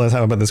let's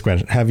how about this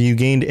question? Have you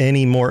gained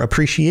any more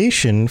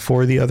appreciation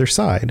for the other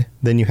side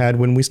than you had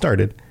when we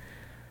started?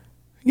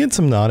 Get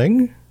some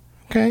nodding.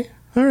 Okay.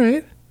 All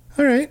right.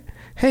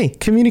 hey,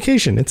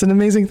 communication. It's an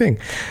amazing thing.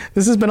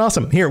 This has been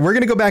awesome. Here, we're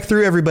going to go back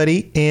through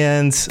everybody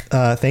and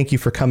thank you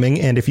for coming.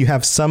 And if you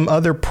have some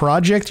other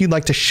project you'd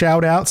like to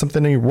shout out,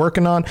 something that you're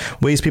working on,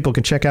 ways people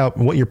can check out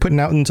what you're putting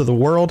out into the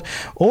world,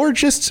 or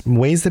just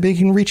ways that they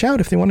can reach out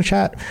if they want to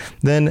chat,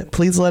 then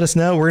please let us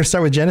know. We're going to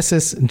start with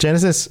Genesis.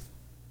 Genesis,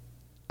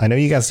 I know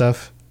you got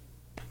stuff.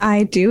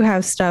 I do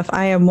have stuff.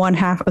 I am one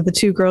half of the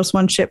Two Girls,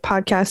 One Ship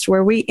podcast,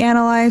 where we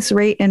analyze,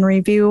 rate, and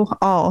review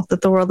all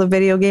that the world of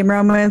video game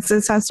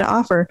romances has to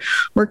offer.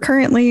 We're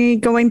currently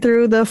going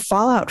through the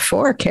Fallout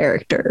 4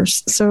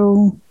 characters,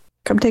 so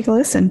come take a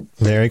listen.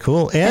 Very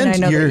cool. And I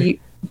know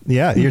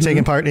you're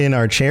taking part in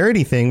our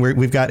charity thing.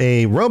 We've got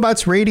a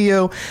Robots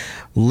Radio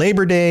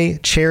Labor Day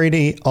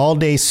charity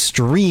all-day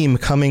stream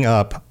coming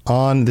up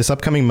on this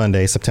upcoming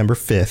Monday, September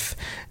 5th.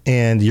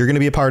 And you're going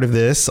to be a part of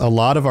this. A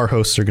lot of our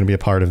hosts are going to be a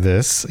part of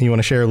this. You want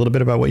to share a little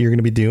bit about what you're going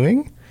to be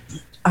doing?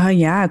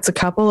 Yeah, it's a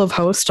couple of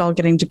hosts all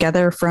getting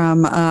together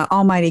from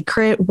Almighty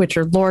Crit,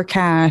 Witcher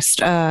Lorecast,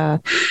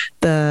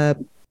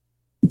 the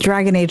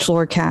Dragon Age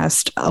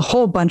Lorecast, a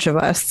whole bunch of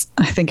us.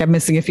 I think I'm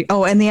missing a few.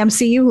 Oh, and the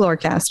MCU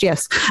Lorecast.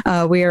 Yes,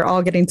 we are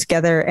all getting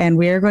together and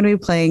we are going to be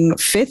playing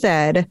 5th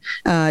Ed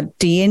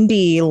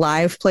D&D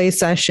live play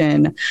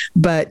session.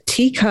 But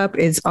Teacup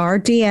is our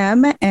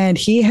DM and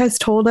he has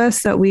told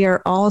us that we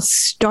are all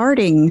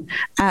starting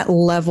at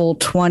level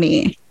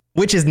 20.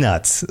 Which is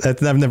nuts.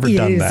 I've never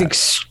done that.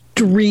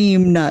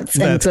 Extreme nuts.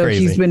 That's and so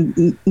crazy. He's been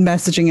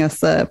messaging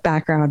us the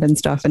background and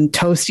stuff. And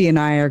Toasty and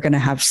I are going to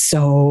have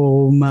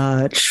so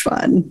much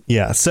fun.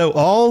 Yeah. So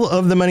all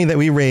of the money that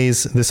we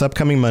raise this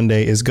upcoming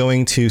Monday is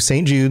going to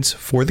St. Jude's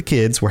for the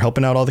kids. We're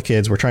helping out all the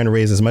kids. We're trying to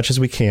raise as much as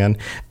we can.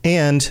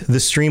 And the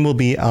stream will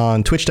be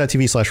on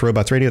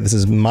twitch.tv/robotsradio. This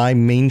is my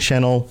main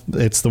channel.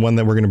 It's the one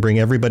that we're going to bring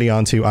everybody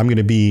onto. I'm going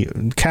to be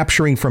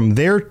capturing from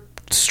their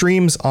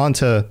streams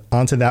onto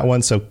that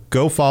one. So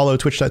go follow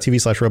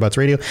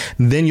twitch.tv/robotsradio.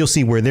 Then you'll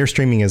see where they're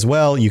streaming as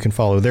well. You can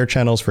follow their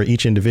channels for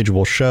each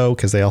individual show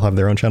because they all have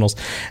their own channels.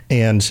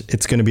 And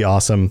it's going to be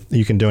awesome.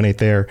 You can donate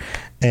there.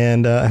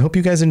 And I hope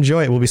you guys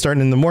enjoy it. We'll be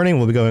starting in the morning.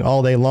 We'll be going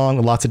all day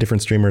long. Lots of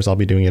different streamers. I'll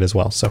be doing it as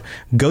well. So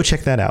go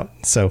check that out.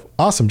 So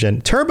awesome,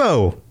 Jen.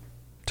 Turbo,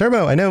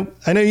 I know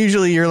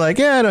usually you're like,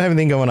 yeah, I don't have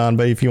anything going on.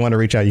 But if you want to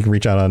reach out, you can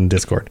reach out on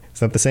Discord.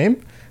 Is that the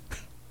same?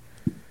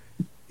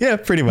 Yeah,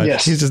 pretty much.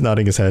 Yes. He's just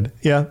nodding his head.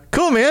 Yeah.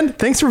 Cool, man.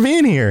 Thanks for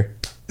being here.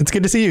 It's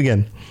good to see you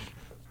again.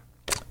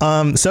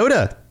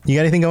 Soda, you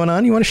got anything going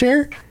on you want to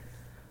share?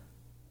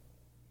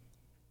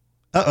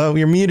 Uh-oh,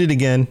 you're muted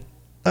again.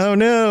 Oh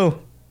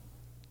no.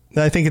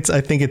 I think it's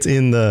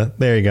in the,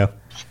 there you go.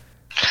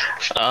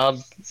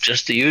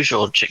 Just the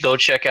usual. Go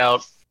check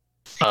out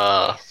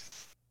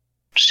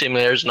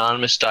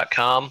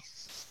simulatorsanonymous.com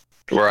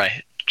where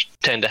I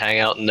tend to hang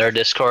out in their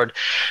Discord.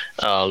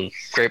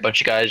 Great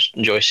bunch of guys,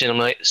 enjoy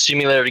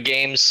simulator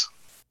games,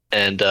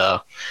 and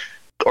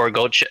or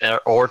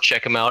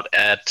check them out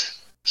at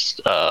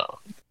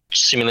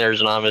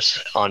Simulators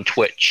Anonymous on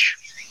Twitch.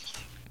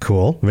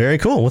 Cool, very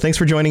cool. Well, thanks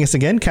for joining us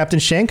again, Captain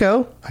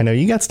Shanko. I know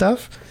you got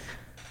stuff.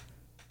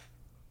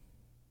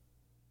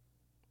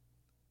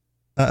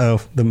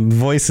 Uh-oh, the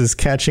voice is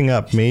catching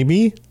up.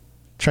 Maybe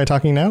try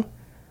talking now.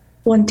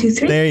 1, 2,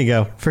 3. There you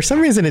go. For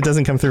some reason, it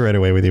doesn't come through right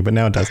away with you, but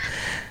now it does.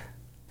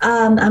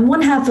 I'm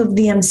one half of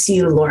the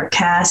MCU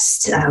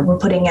Lorecast. We're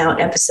putting out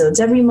episodes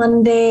every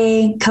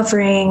Monday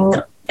covering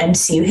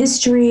MCU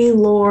history,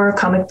 lore,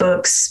 comic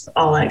books,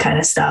 all that kind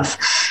of stuff.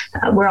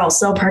 We're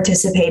also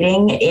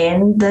participating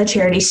in the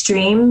charity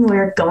stream.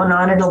 We're going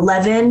on at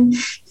 11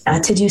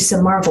 to do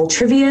some Marvel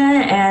trivia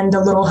and a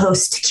little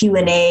host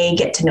Q&A,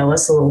 get to know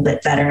us a little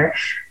bit better.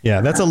 Yeah,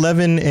 that's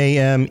 11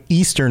 a.m.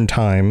 Eastern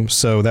time.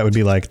 So that would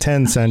be like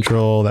 10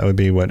 Central. That would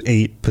be,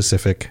 8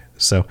 Pacific.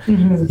 So,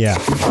 yeah.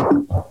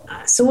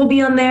 So we'll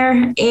be on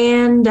there,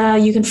 and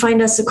you can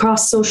find us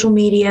across social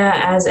media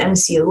as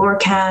MCU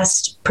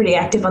Lorecast, pretty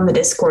active on the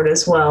Discord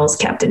as well as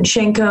Captain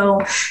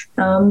Shanko.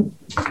 And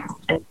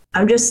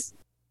I'm just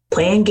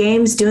playing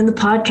games, doing the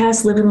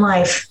podcast, living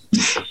life.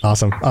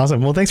 Awesome.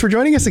 Well, thanks for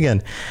joining us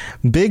again.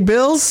 Big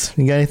Bills,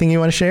 you got anything you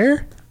want to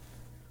share?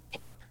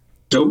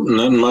 Nope,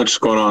 nothing much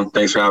going on.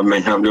 Thanks for having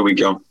me. Have a good week,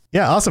 y'all.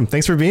 Yeah, awesome.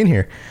 Thanks for being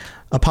here.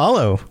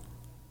 Apollo.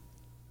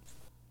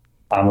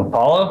 I'm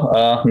Apollo.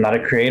 I'm not a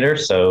creator,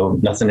 so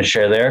nothing to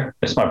share there.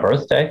 It's my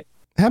birthday.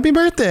 Happy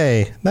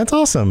birthday. That's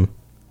awesome.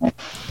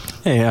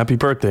 Hey, happy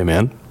birthday,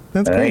 man.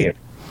 That's great.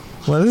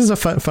 Well, this is a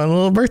fun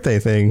little birthday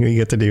thing you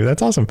get to do.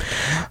 That's awesome.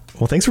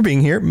 Well, thanks for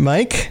being here.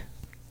 Mike?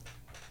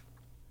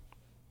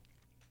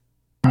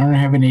 I don't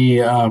have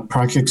any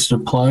projects to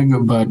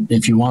plug, but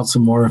if you want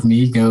some more of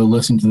me, go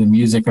listen to the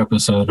music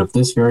episode of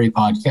this very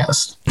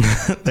podcast.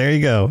 There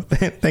you go.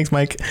 Thanks,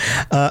 Mike.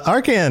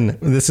 Arkan,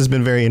 this has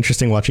been very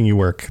interesting watching you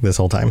work this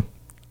whole time.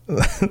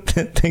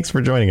 Thanks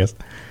for joining us.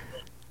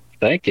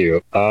 Thank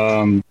you.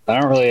 I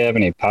don't really have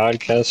any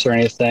podcasts or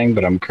anything,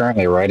 but I'm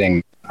currently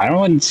writing, I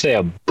wouldn't say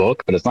a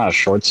book, but it's not a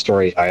short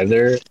story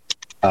either.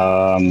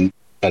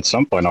 At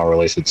some point I'll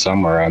release it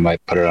somewhere. I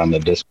might put it on the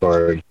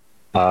Discord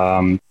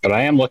But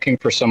I am looking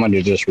for someone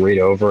to just read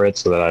over it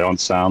so that I don't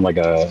sound like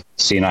a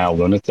senile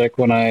lunatic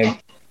when I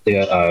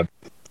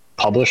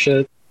publish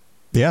it.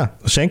 Yeah,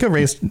 Shanka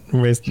raised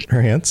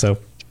her hand, so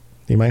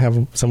you might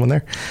have someone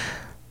there.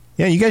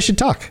 Yeah, you guys should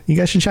talk. You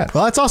guys should chat.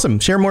 Well, that's awesome.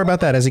 Share more about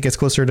that as it gets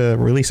closer to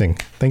releasing.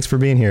 Thanks for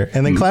being here.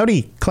 And then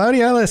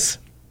Cloudy Atlas.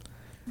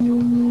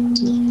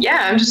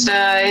 Yeah, I'm just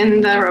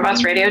in the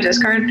Robots Radio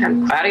Discord.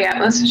 I'm Cloudy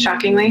Atlas,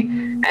 shockingly.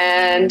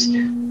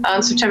 And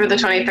on September the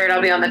 23rd,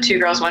 I'll be on the Two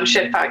Girls, One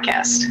Shit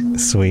podcast.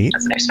 Sweet.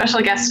 As their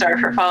special guest star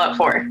for Fallout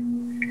 4.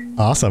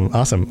 Awesome.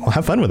 Well,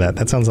 have fun with that.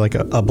 That sounds like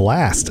a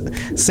blast.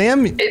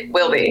 Sam? It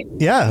will be.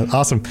 Yeah,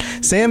 awesome.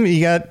 Sam,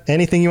 you got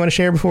anything you want to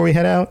share before we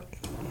head out?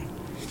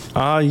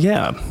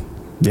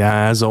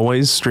 Yeah, as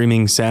always,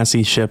 streaming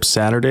Sassy Ship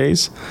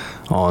Saturdays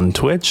on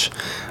Twitch.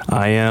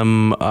 I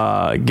am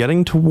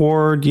getting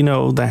toward,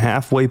 the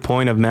halfway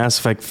point of Mass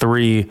Effect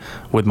 3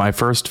 with my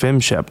first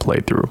FemShep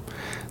playthrough.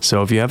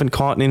 So if you haven't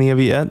caught any of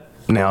it yet,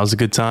 now's a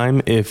good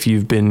time. If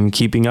you've been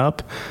keeping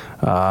up,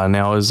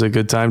 now is a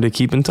good time to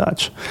keep in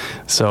touch.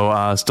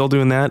 So still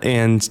doing that,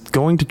 and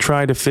going to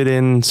try to fit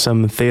in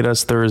some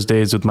Thedas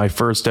Thursdays with my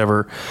first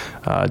ever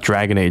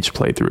Dragon Age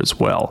playthrough as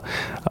well.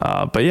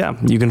 But yeah,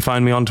 you can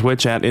find me on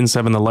Twitch at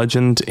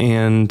In7TheLegend,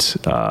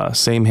 and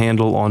same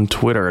handle on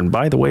Twitter. And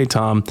by the way,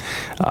 Tom,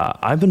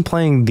 I've been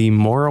playing the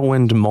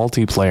Morrowind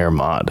multiplayer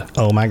mod.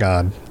 Oh my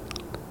god.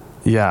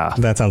 Yeah.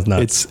 That sounds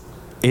nuts.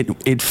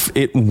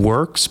 It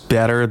works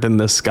better than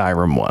the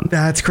Skyrim one.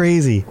 That's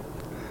crazy.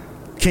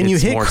 Can you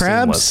hit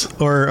crabs,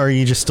 seamless. Or are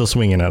you just still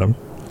swinging at them?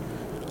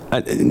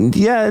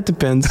 Yeah, it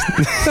depends.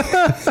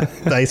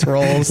 Dice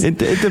rolls. It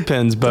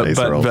depends,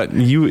 but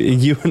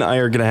you and I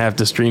are gonna have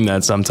to stream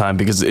that sometime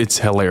because it's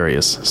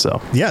hilarious.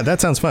 So yeah,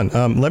 that sounds fun.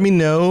 Let me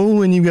know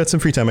when you've got some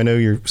free time. I know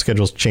your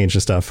schedule's changed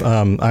and stuff.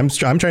 I'm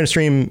trying to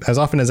stream as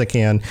often as I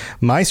can.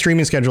 My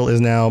streaming schedule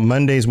is now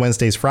Mondays,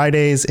 Wednesdays,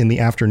 Fridays in the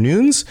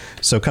afternoons.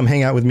 So come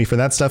hang out with me for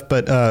that stuff.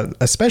 But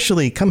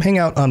especially come hang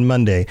out on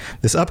Monday,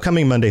 this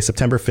upcoming Monday,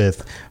 September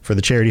 5th, for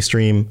the charity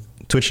stream.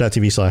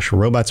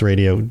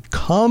 Twitch.tv/robotsradio.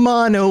 Come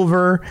on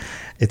over.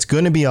 It's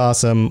going to be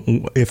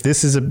awesome. If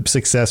this is a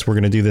success, we're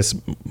going to do this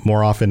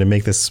more often and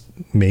make this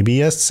maybe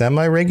a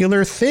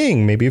semi-regular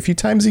thing, maybe a few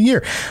times a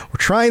year. We're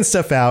trying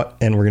stuff out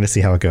and we're going to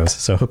see how it goes.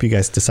 So I hope you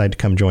guys decide to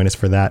come join us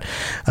for that.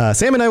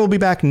 Sam and I will be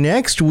back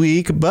next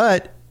week,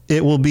 but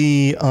it will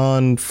be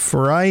on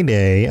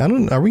Friday.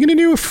 Are we going to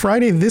do a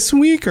Friday this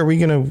week? Are we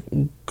going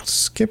to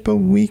skip a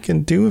week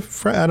and do a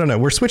Friday? I don't know.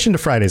 We're switching to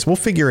Fridays. We'll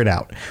figure it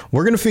out.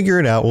 We're going to figure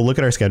it out. We'll look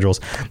at our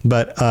schedules.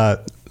 But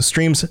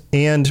streams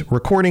and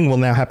recording will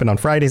now happen on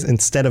Fridays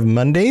instead of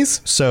Mondays.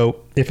 So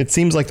if it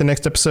seems like the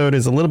next episode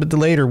is a little bit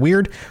delayed or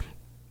weird,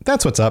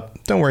 that's what's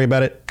up. Don't worry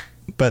about it.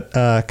 But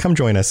come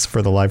join us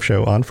for the live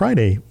show on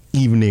Friday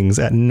evenings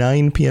at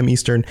 9 p.m.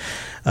 Eastern,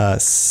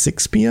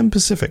 6 p.m.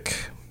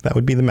 Pacific. That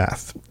would be the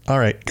math. All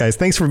right, guys,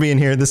 thanks for being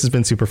here. This has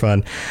been super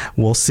fun.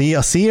 I'll see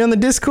you on the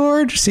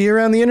Discord, see you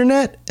around the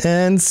internet,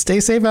 and stay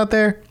safe out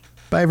there.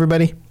 Bye,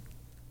 everybody.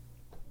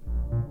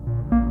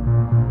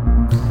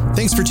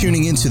 Thanks for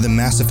tuning into the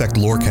Mass Effect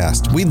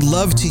Lorecast. We'd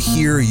love to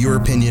hear your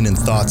opinion and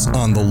thoughts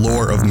on the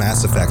lore of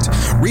Mass Effect.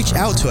 Reach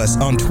out to us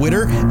on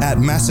Twitter at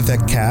Mass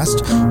Effect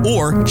Cast,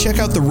 or check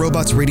out the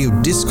Robots Radio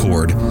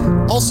Discord.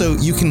 Also,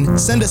 you can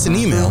send us an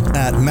email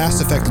at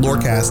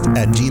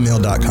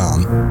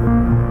masseffectlorecast@gmail.com.